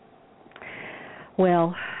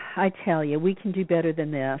 Well, I tell you, we can do better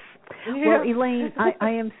than this. Yeah. Well, Elaine,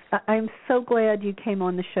 I am so glad you came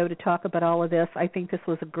on the show to talk about all of this. I think this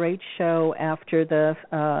was a great show after the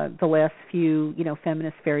last few,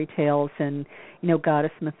 feminist fairy tales and,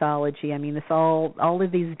 goddess mythology. I mean, all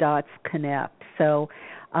of these dots connect. So,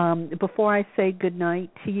 before I say good night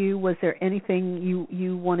to you, was there anything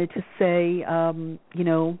you wanted to say,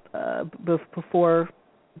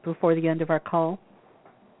 before the end of our call?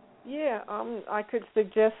 Yeah, I could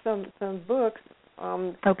suggest some books.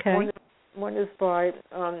 Okay. One is by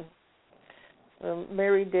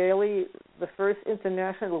Mary Daly, the first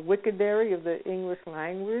international wikidary of the English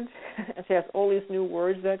language. And she has all these new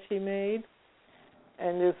words that she made.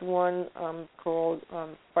 and there's one called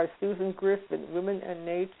by Susan Griffin, Women and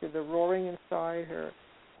Nature, The Roaring Inside Her.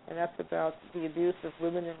 And that's about the abuse of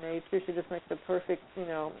women in nature. She just makes the perfect,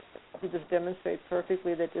 she just demonstrates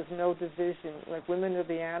perfectly that there's no division. Like, women are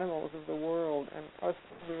the animals of the world, and us,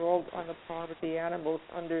 we're all on the par with the animals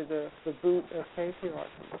under the boot of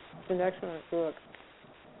patriarchy. It's an excellent book.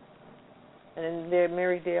 And then there,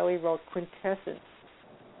 Mary Daly wrote Quintessence,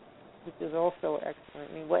 which is also excellent.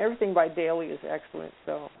 I mean, well, everything by Daly is excellent,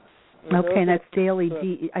 so. Okay, and that's Daly,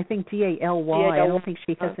 I think D-A-L-Y. I don't think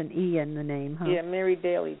she has an E in the name, huh? Yeah, Mary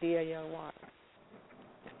Daly, D-A-L-Y.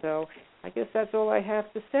 So I guess that's all I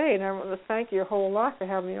have to say, and I want to thank you a whole lot for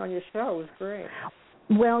having me on your show. It was great.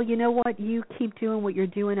 Well, you know what? You keep doing what you're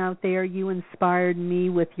doing out there. You inspired me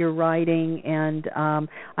with your writing, and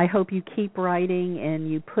I hope you keep writing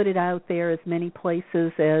and you put it out there as many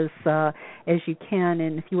places as you can.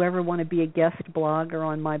 And if you ever want to be a guest blogger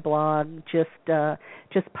on my blog, just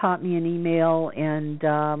pop me an email, and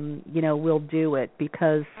we'll do it,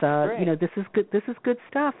 because this is good. This is good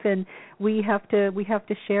stuff, and we have to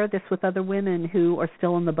share this with other women who are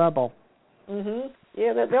still in the bubble. Mhm.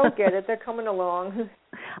 Yeah, they'll get it. They're coming along.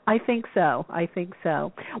 I think so.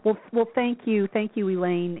 Well, thank you,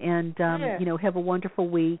 Elaine, and have a wonderful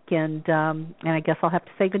week. And I guess I'll have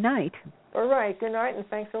to say good night. All right. Good night, and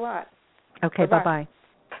thanks a lot. Okay. Bye-bye.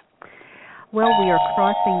 Well, we are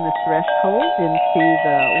crossing the threshold into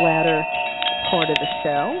the latter part of the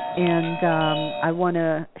show, and I want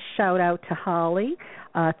to shout out to Holly.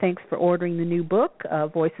 Thanks for ordering the new book,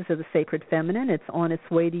 Voices of the Sacred Feminine. It's on its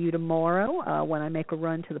way to you tomorrow when I make a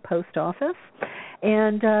run to the post office.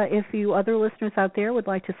 And if you other listeners out there would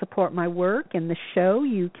like to support my work and the show,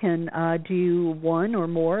 you can do one or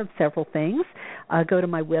more of several things. Go to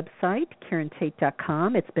my website,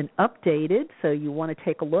 KarenTate.com. It's been updated, so you want to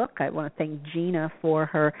take a look. I want to thank Gina for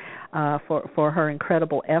her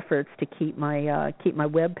incredible efforts to keep my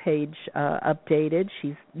web page updated.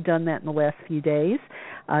 She's done that in the last few days,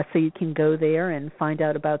 so you can go there and find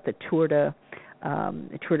out about the tour to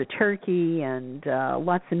Turkey and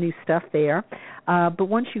lots of new stuff there. But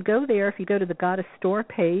once you go there, if you go to the Goddess Store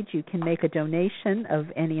page, you can make a donation of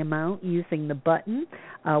any amount using the button,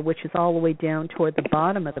 which is all the way down toward the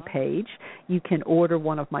bottom of the page. You can order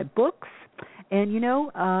one of my books. And,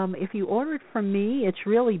 if you order it from me, it's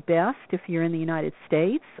really best if you're in the United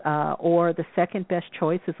States, or the second best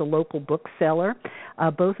choice is a local bookseller.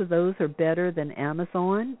 Both of those are better than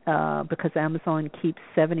Amazon, because Amazon keeps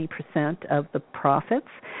 70% of the profits.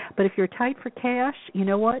 But if you're tight for cash, you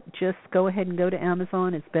know what? Just go ahead and go to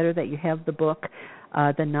Amazon. It's better that you have the book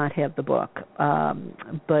than not have the book.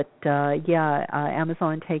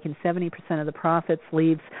 Amazon taking 70% of the profits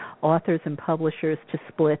leaves authors and publishers to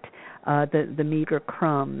split the meager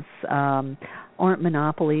crumbs. Aren't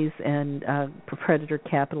monopolies and predator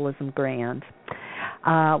capitalism grand?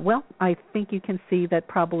 Well, I think you can see that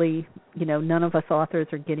probably, none of us authors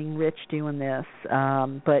are getting rich doing this,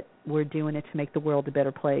 but we're doing it to make the world a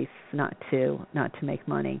better place, not to make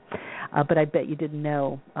money. But I bet you didn't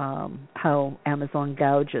know how Amazon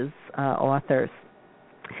gouges authors.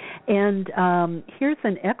 And here's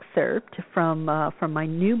an excerpt from my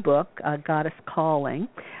new book, Goddess Calling.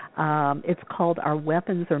 It's called Our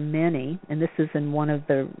Weapons Are Many, and this is in one of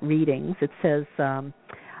the readings. It says,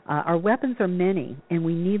 our weapons are many, and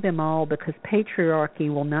we need them all, because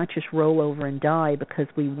patriarchy will not just roll over and die because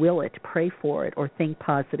we will it, pray for it, or think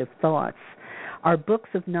positive thoughts. Our books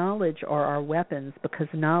of knowledge are our weapons, because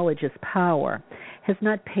knowledge is power. Has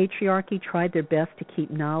not patriarchy tried their best to keep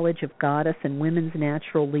knowledge of goddess and women's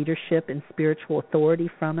natural leadership and spiritual authority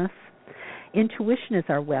from us? Intuition is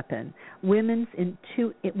our weapon. Women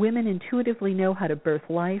intuitively know how to birth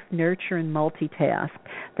life, nurture, and multitask.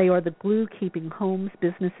 They are the glue keeping homes,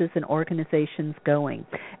 businesses, and organizations going.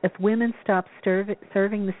 If women stopped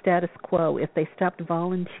serving the status quo, if they stopped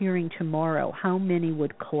volunteering tomorrow, how many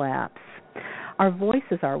would collapse? Our voice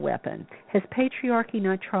is our weapon. Has patriarchy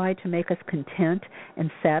not tried to make us content and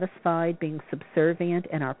satisfied, being subservient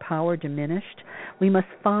and our power diminished? We must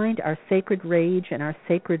find our sacred rage and our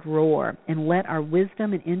sacred roar, and let our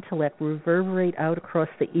wisdom and intellect reverberate out across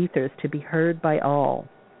the ethers to be heard by all.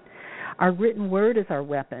 Our written word is our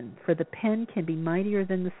weapon, for the pen can be mightier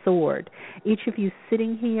than the sword. Each of you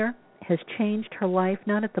sitting here has changed her life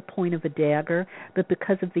not at the point of a dagger, but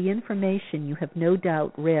because of the information you have no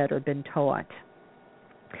doubt read or been taught.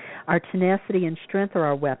 Our tenacity and strength are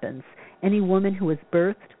our weapons. Any woman who is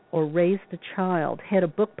birthed or raised a child, had a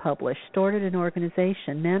book published, started an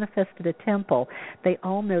organization, manifested a temple, they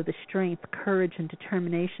all know the strength, courage, and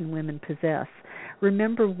determination women possess.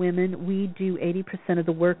 Remember, women, we do 80% of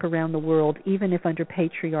the work around the world, even if under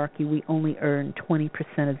patriarchy we only earn 20%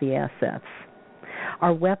 of the assets.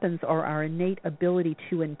 Our weapons are our innate ability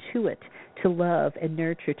to intuit, to love and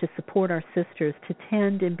nurture, to support our sisters, to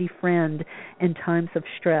tend and befriend in times of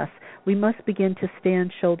stress. We must begin to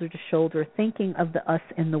stand shoulder to shoulder, thinking of the us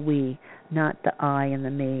and the we, not the I and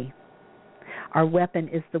the me. Our weapon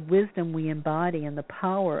is the wisdom we embody and the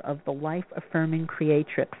power of the life-affirming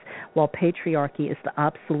creatrix, while patriarchy is the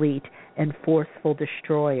obsolete and forceful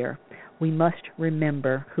destroyer. We must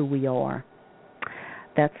remember who we are.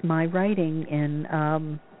 That's my writing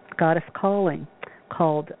in Goddess Calling,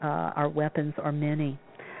 called Our Weapons Are Many.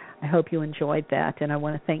 I hope you enjoyed that, and I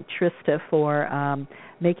want to thank Trista for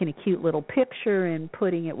making a cute little picture and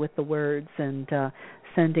putting it with the words and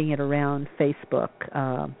sending it around Facebook.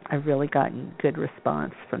 I've really gotten good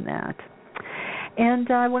response from that.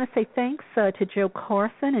 And I want to say thanks to Joe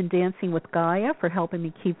Carson and Dancing with Gaia for helping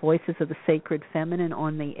me keep Voices of the Sacred Feminine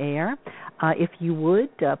on the air. If you would,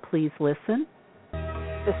 please listen.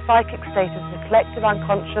 The psychic state is the collective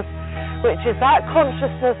unconscious, which is that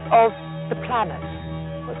consciousness of the planet,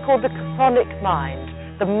 what's called the chthonic mind,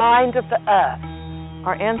 the mind of the earth.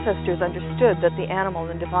 Our ancestors understood that the animal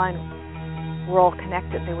and divine were all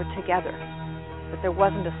connected, they were together, that there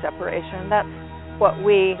wasn't a separation. And that's what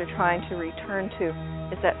we are trying to return to,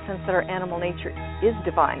 is that sense that our animal nature is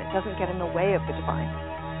divine. It doesn't get in the way of the divine.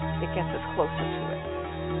 It gets us closer to it.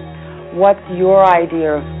 What's your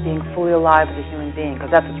idea of being fully alive as a human being? Because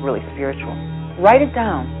that's what's really spiritual. Write it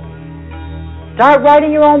down. Start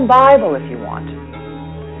writing your own Bible if you want.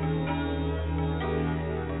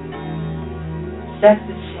 Sex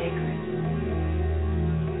is sacred.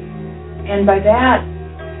 And by that,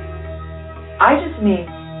 I just mean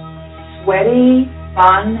sweaty,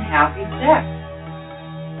 fun, happy sex.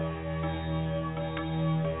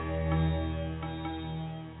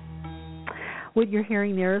 What you're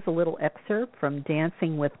hearing there is a little excerpt from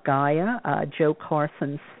Dancing with Gaia, Joe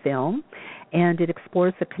Carson's film, and it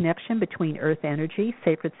explores the connection between earth energy,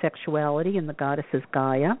 sacred sexuality, and the goddesses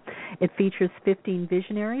Gaia. It features 15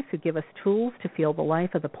 visionaries who give us tools to feel the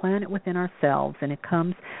life of the planet within ourselves, and it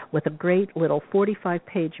comes with a great little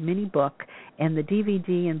 45-page mini book, and the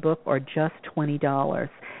DVD and book are just $20.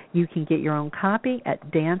 You can get your own copy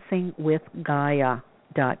at dancingwithgaia.com.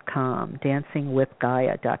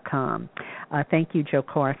 dancingwithgaia.com. Thank you, Joe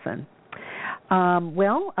Carson.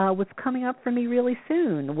 What's coming up for me really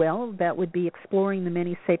soon? Well, that would be exploring the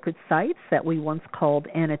many sacred sites that we once called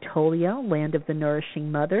Anatolia, land of the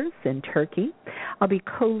nourishing mothers, in Turkey. I'll be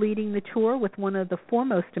co-leading the tour with one of the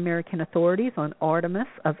foremost American authorities on Artemis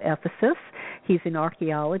of Ephesus. He's an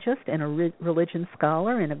archaeologist and a religion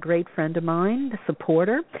scholar and a great friend of mine, the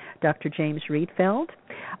supporter, Dr. James Riedfeld.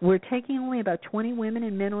 We're taking only about 20 women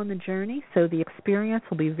and men on the journey, so the experience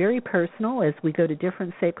will be very personal as we go to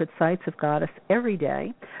different sacred sites of Goddess every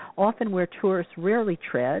day, often where tourists rarely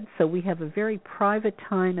tread, so we have a very private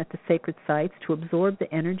time at the sacred sites to absorb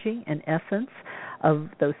the energy and essence of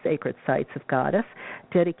those sacred sites of Goddess,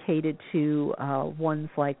 dedicated to ones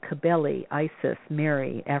like Cybele, Isis,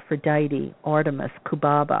 Mary, Aphrodite, Artemis,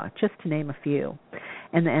 Kubaba, just to name a few.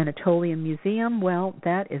 And the Anatolian Museum, well,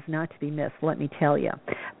 that is not to be missed, let me tell you.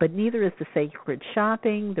 But neither is the sacred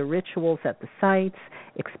shopping, the rituals at the sites,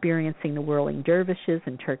 experiencing the whirling dervishes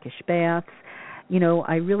and Turkish baths. You know,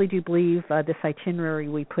 I really do believe this itinerary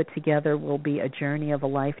we put together will be a journey of a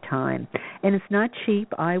lifetime. And it's not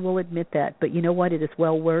cheap, I will admit that, but you know what, it is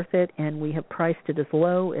well worth it, and we have priced it as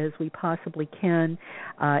low as we possibly can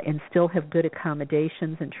and still have good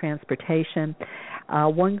accommodations and transportation.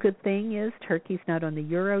 One good thing is Turkey's not on the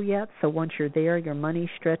euro yet, so once you're there, your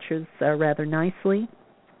money stretches rather nicely.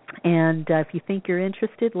 And if you think you're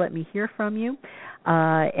interested, let me hear from you.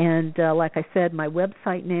 Like I said, my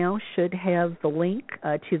website now should have the link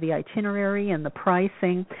to the itinerary and the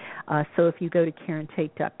pricing. So if you go to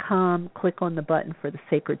KarenTate.com, click on the button for the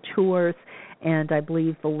Sacred Tours, and I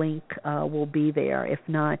believe the link will be there. If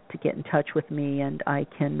not, to get in touch with me, and I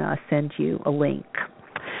can send you a link.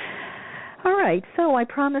 All right, so I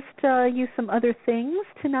promised you some other things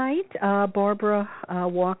tonight. Barbara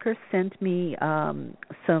Walker sent me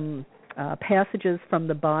some passages from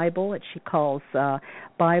the Bible that she calls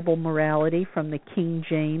Bible morality from the King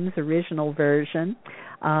James original version.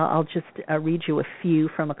 I'll just read you a few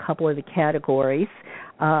from a couple of the categories.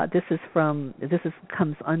 This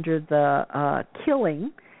comes under the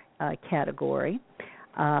killing category.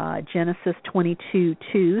 Genesis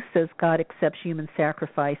 22:2 says God accepts human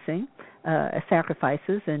sacrifices,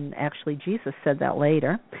 and actually Jesus said that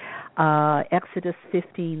later. Exodus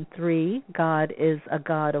 15:3, God is a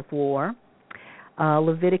God of war.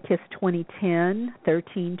 Leviticus 20:10,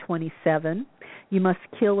 13:27, you must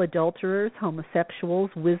kill adulterers,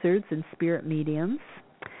 homosexuals, wizards, and spirit mediums.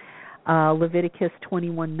 Leviticus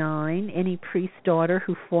 21:9, any priest's daughter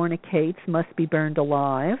who fornicates must be burned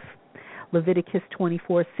alive. Leviticus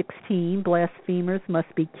 24:16, blasphemers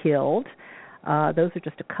must be killed. Those are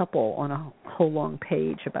just a couple on a whole long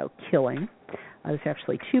page about killing. There's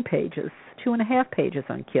actually 2.5 pages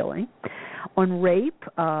on killing. On rape,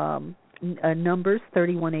 Numbers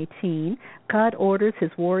 31:18, God orders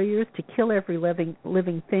his warriors to kill every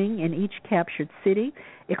living thing in each captured city,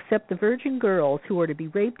 except the virgin girls who are to be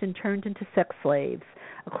raped and turned into sex slaves.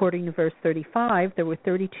 According to verse 35, there were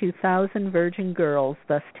 32,000 virgin girls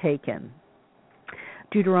thus taken.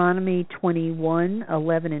 Deuteronomy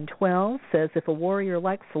 21:11 and 12 says if a warrior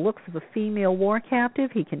likes the looks of a female war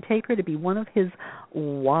captive, he can take her to be one of his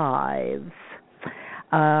wives.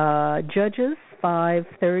 Judges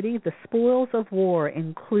 5:30, the spoils of war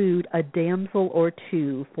include a damsel or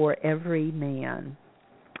two for every man.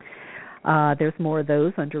 There's more of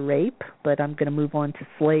those under rape, but I'm going to move on to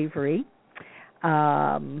slavery.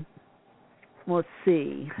 Let's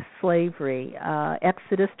see, slavery.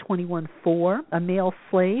 Exodus 21:4, a male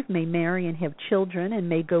slave may marry and have children and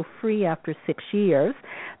may go free after 6 years,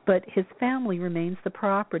 but his family remains the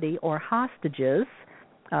property or hostages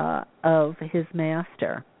of his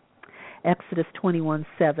master. Exodus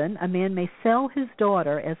 21:7, a man may sell his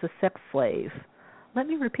daughter as a sex slave. Let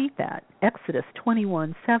me repeat that. Exodus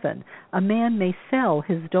 21:7, a man may sell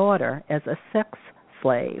his daughter as a sex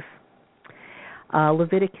slave.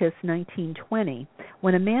 Leviticus 19:20,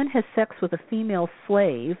 when a man has sex with a female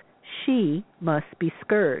slave, she must be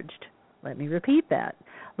scourged. Let me repeat that.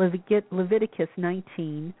 Leviticus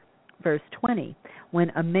 19, verse 20,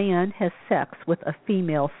 when a man has sex with a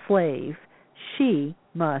female slave, she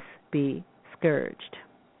must be scourged.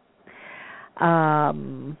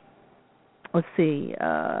 Let's see.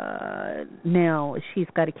 Now, she's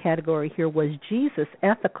got a category here, was Jesus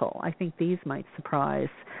ethical? I think these might surprise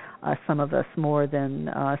some of us more than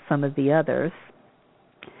some of the others.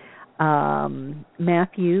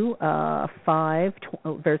 Matthew 5,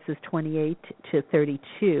 verses 28 to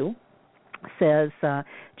 32 says,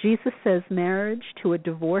 Jesus says marriage to a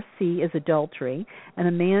divorcee is adultery, and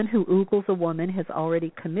a man who oogles a woman has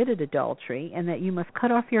already committed adultery, and that you must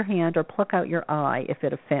cut off your hand or pluck out your eye if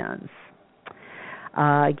it offends.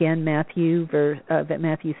 Again, Matthew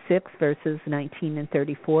 6, verses 19 and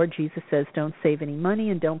 34, Jesus says, don't save any money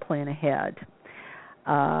and don't plan ahead.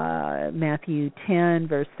 Matthew 10,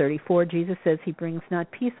 verse 34, Jesus says he brings not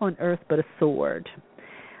peace on earth but a sword.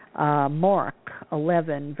 Mark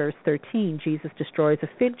 11, verse 13, Jesus destroys a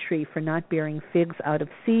fig tree for not bearing figs out of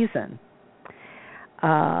season.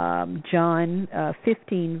 John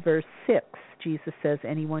 15, verse 6, Jesus says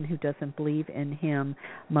anyone who doesn't believe in him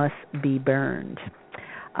must be burned.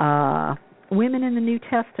 Women in the New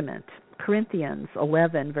Testament, Corinthians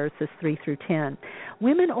 11, verses 3 through 10.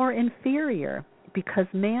 Women are inferior because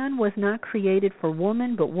man was not created for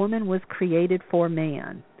woman, but woman was created for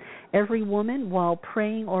man. Every woman, while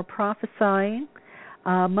praying or prophesying,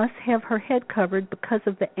 must have her head covered because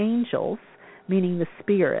of the angels, meaning the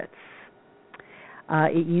spirits.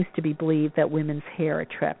 It used to be believed that women's hair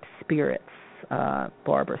attracts spirits,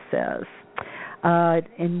 Barbara says.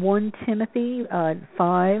 In 1 Timothy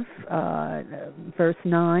 5, verse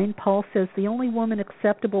 9, Paul says, the only woman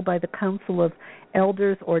acceptable by the council of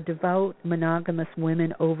elders or devout monogamous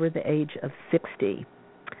women over the age of 60.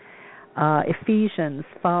 Ephesians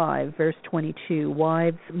 5, verse 22,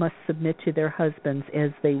 wives must submit to their husbands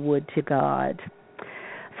as they would to God.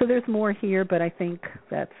 So there's more here, but I think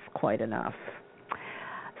that's quite enough.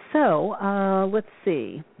 So let's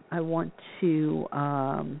see. I want to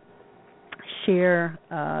share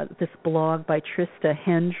this blog by Trista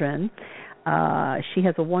Hendren. She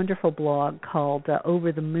has a wonderful blog called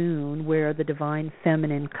Over the Moon, where the Divine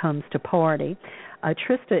Feminine comes to party.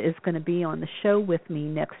 Trista is going to be on the show with me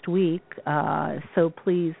next week, so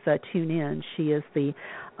please tune in. She is the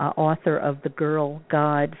author of the Girl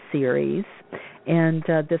God series, and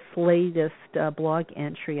this latest blog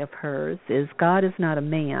entry of hers is God is Not a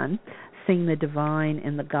Man, Sing the Divine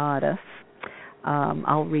and the Goddess.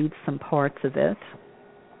 I'll read some parts of it.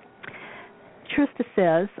 Trista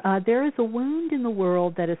says, there is a wound in the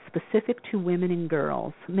world that is specific to women and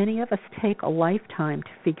girls. Many of us take a lifetime to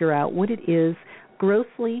figure out what it is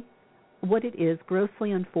grossly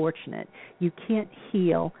unfortunate. You can't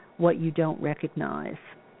heal what you don't recognize.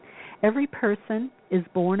 Every person is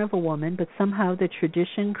born of a woman, but somehow the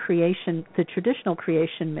traditional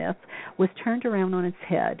creation myth was turned around on its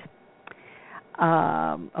head.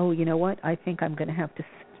 You know what? I think I'm going to have to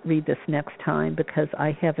read this next time because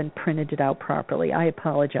I haven't printed it out properly. I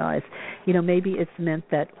apologize. Maybe it's meant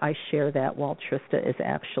that I share that while Trista is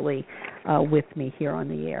actually with me here on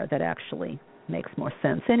the air. That actually makes more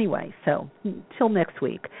sense. Anyway, so till next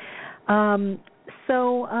week.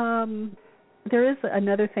 There is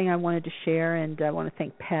another thing I wanted to share, and I want to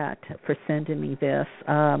thank Pat for sending me this.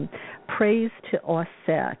 Praise to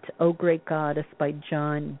Osset, O Great Goddess by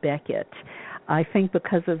John Beckett. I think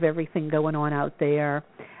because of everything going on out there,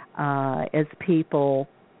 as people,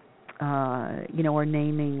 are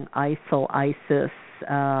naming ISIL, ISIS,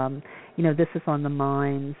 this is on the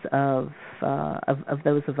minds of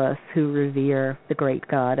those of us who revere the Great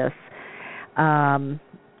Goddess.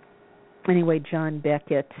 Anyway, John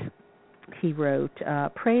Beckett, he wrote,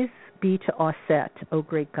 Praise be to Osset, O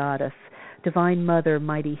Great Goddess, Divine Mother,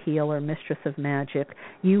 Mighty Healer, Mistress of Magic,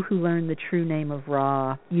 you who learned the true name of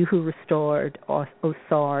Ra, you who restored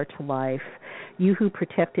Osar to life, you who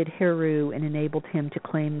protected Heru and enabled him to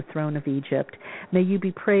claim the throne of Egypt. May you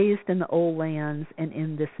be praised in the old lands and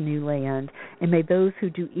in this new land, and may those who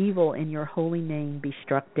do evil in your holy name be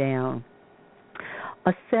struck down.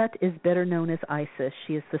 Osset is better known as Isis.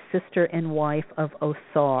 She is the sister and wife of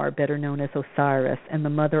Osar, better known as Osiris, and the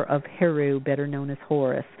mother of Heru, better known as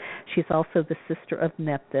Horus. She is also the sister of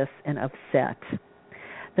Nephthys and of Set.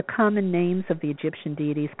 The common names of the Egyptian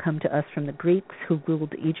deities come to us from the Greeks, who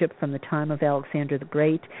ruled Egypt from the time of Alexander the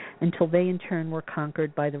Great until they in turn were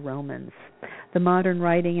conquered by the Romans. The modern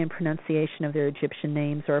writing and pronunciation of their Egyptian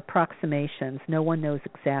names are approximations. No one knows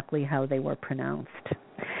exactly how they were pronounced.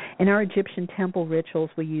 In our Egyptian temple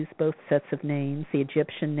rituals, we use both sets of names, the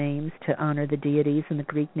Egyptian names to honor the deities and the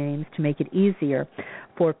Greek names to make it easier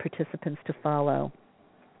for participants to follow.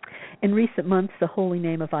 In recent months, the holy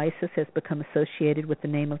name of Isis has become associated with the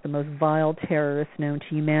name of the most vile terrorist known to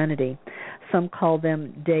humanity. Some call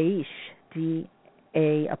them Daesh, D-A''ISH,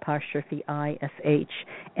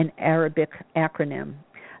 an Arabic acronym.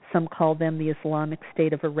 Some call them the Islamic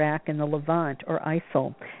State of Iraq and the Levant, or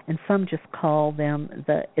ISIL, and some just call them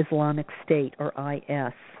the Islamic State, or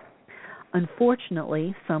IS.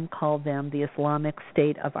 Unfortunately, some call them the Islamic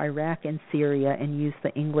State of Iraq and Syria and use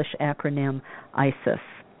the English acronym ISIS.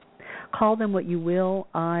 Call them what you will,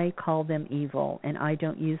 I call them evil, and I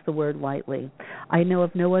don't use the word lightly. I know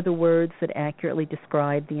of no other words that accurately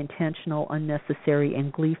describe the intentional, unnecessary,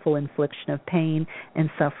 and gleeful infliction of pain and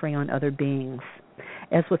suffering on other beings.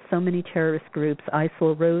 As with so many terrorist groups,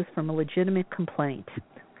 ISIL arose from a legitimate complaint,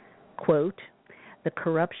 quote, the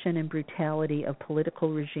corruption and brutality of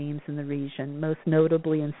political regimes in the region, most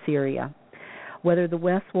notably in Syria. Whether the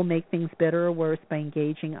West will make things better or worse by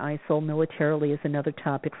engaging ISIL militarily is another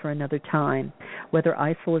topic for another time. Whether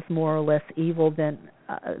ISIL is more or less evil than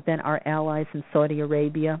our allies in Saudi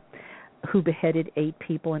Arabia, who beheaded 8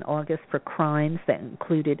 people in August for crimes that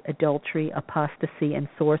included adultery, apostasy, and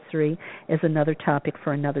sorcery, is another topic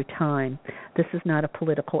for another time. This is not a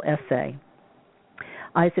political essay.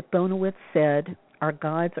 Isaac Bonowitz said, our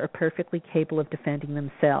gods are perfectly capable of defending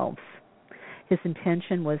themselves. His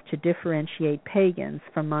intention was to differentiate pagans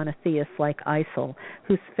from monotheists like ISIL,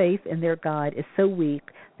 whose faith in their God is so weak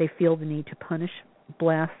they feel the need to punish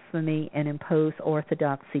blasphemy and impose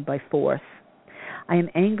orthodoxy by force. I am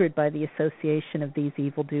angered by the association of these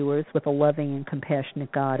evildoers with a loving and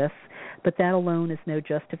compassionate goddess, but that alone is no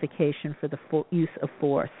justification for the use of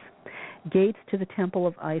force. Gates to the Temple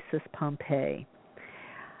of Isis, Pompeii.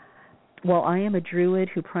 While I am a Druid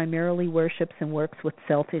who primarily worships and works with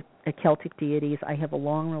Celtic deities, I have a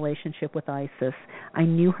long relationship with Isis. I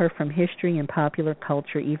knew her from history and popular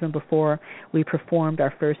culture even before we performed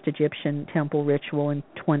our first Egyptian temple ritual in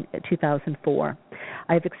 2004.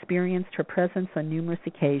 I have experienced her presence on numerous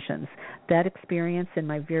occasions. That experience and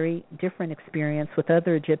my very different experience with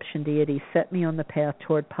other Egyptian deities set me on the path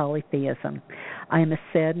toward polytheism. I am as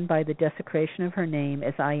saddened by the desecration of her name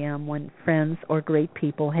as I am when friends or great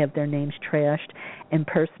people have their names trashed and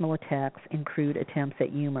personal attacks and crude attempts at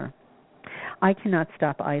humor. I cannot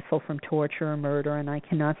stop ISIL from torture or murder, and I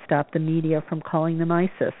cannot stop the media from calling them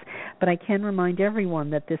ISIS, but I can remind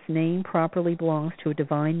everyone that this name properly belongs to a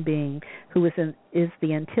divine being who is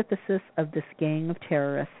the antithesis of this gang of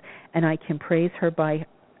terrorists, and I can praise her by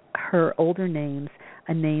her older names,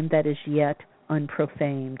 a name that is yet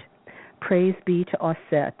unprofaned. Praise be to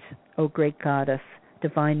Osset, O great goddess,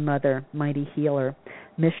 divine mother, mighty healer,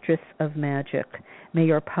 mistress of magic. May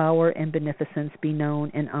your power and beneficence be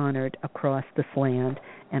known and honored across this land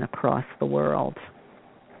and across the world.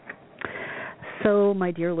 So, my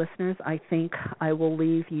dear listeners, I think I will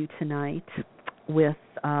leave you tonight with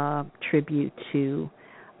tribute to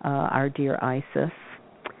our dear Isis.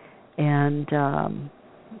 And I'm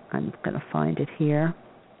going to find it here.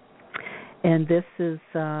 And this is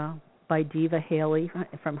by Diva Haley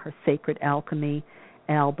from her Sacred Alchemy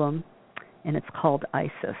album, and it's called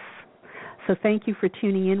Isis. So thank you for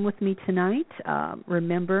tuning in with me tonight.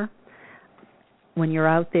 Remember, when you're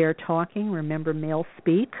out there talking, remember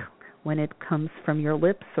malespeak. When it comes from your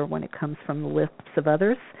lips or when it comes from the lips of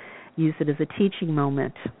others, use it as a teaching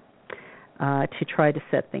moment to try to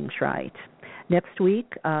set things right. Next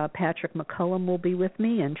week, Patrick McCullum will be with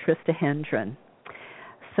me and Trista Hendren.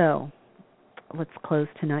 So let's close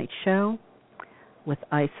tonight's show with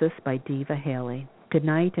Isis by Diva Haley. Good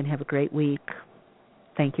night and have a great week.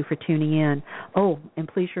 Thank you for tuning in. Oh, and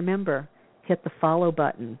please remember, hit the follow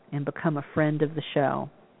button and become a friend of the show.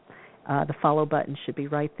 The follow button should be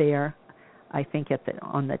right there, I think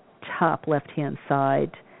on the top left-hand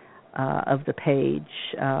side of the page,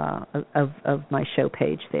 of my show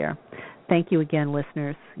page there. Thank you again,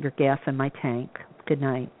 listeners. You're gas in my tank. Good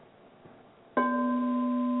night.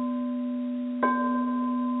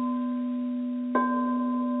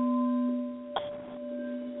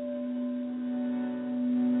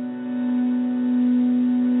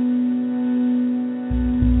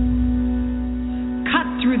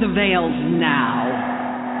 The veils now.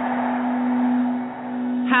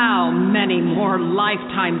 How many more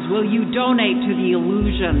lifetimes will you donate to the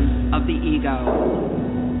illusion of the ego?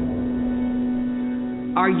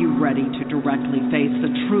 Are you ready to directly face the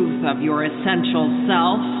truth of your essential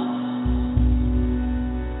self?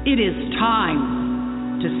 It is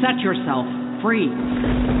time to set yourself free.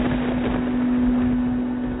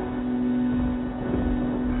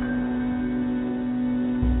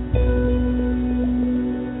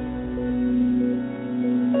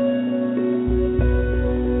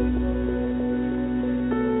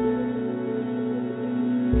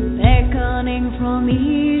 From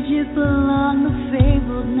Egypt along the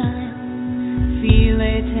fabled Nile, feel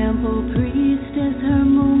a temple priestess, her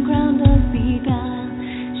moon crown does beguile.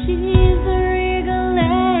 She's the regal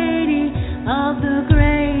lady of the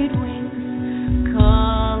great wings.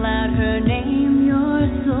 Call out her name, your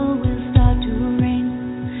soul will start to ring.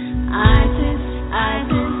 Isis,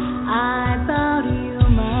 Isis, I bow to you,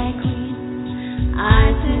 my queen.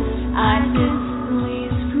 Isis, Isis,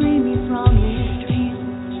 please free me from this dream.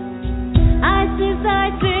 Isis,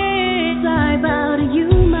 Isis, I bow to you,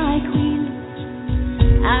 my queen.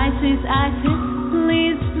 Isis, Isis,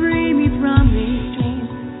 please free me from this dream.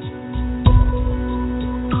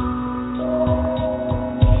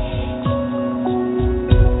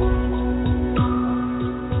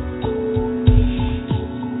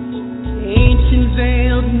 Ancient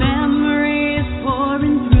veiled memories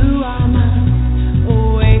pouring through our minds,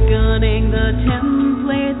 awakening the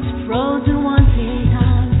templates frozen once in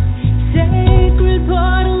time. Sacred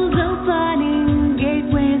portals opening,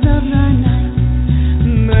 gateways of the night,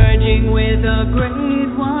 merging with the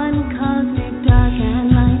great one, cosmic dark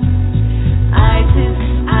and light. Isis,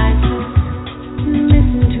 Isis,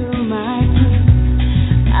 listen to my plea.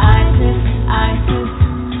 Isis, Isis,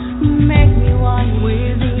 make me one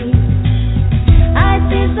with thee.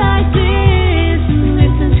 Isis, Isis,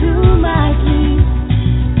 listen to my plea.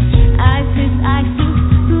 Isis, Isis,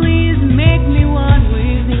 please make me one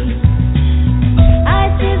with thee.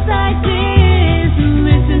 Isis, Isis,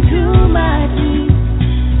 listen to my plea.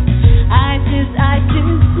 Isis,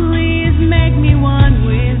 Isis, please make me one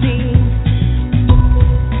with thee.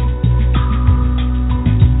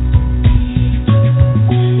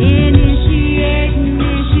 Initiate,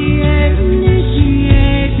 initiate,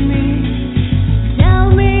 initiate me. Tell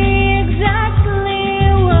me exactly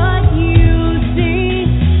what you see.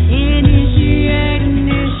 Initiate,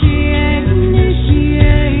 initiate,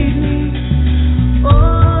 initiate me.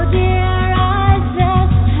 Oh dear Isis,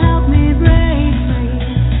 help me break free.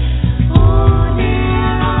 Oh dear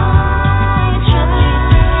Isis, help me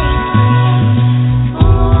break free.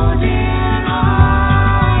 Oh dear Isis,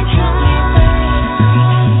 help me break free.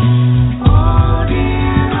 Oh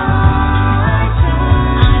dear Isis,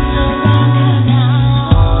 I'm surrounded now.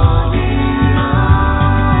 Oh dear Isis,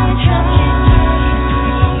 help me break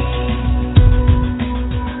free.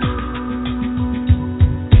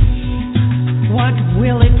 What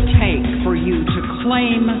will it take for you to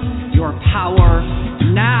claim your power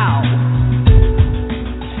now?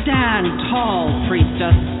 Stand tall,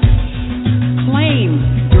 priestess.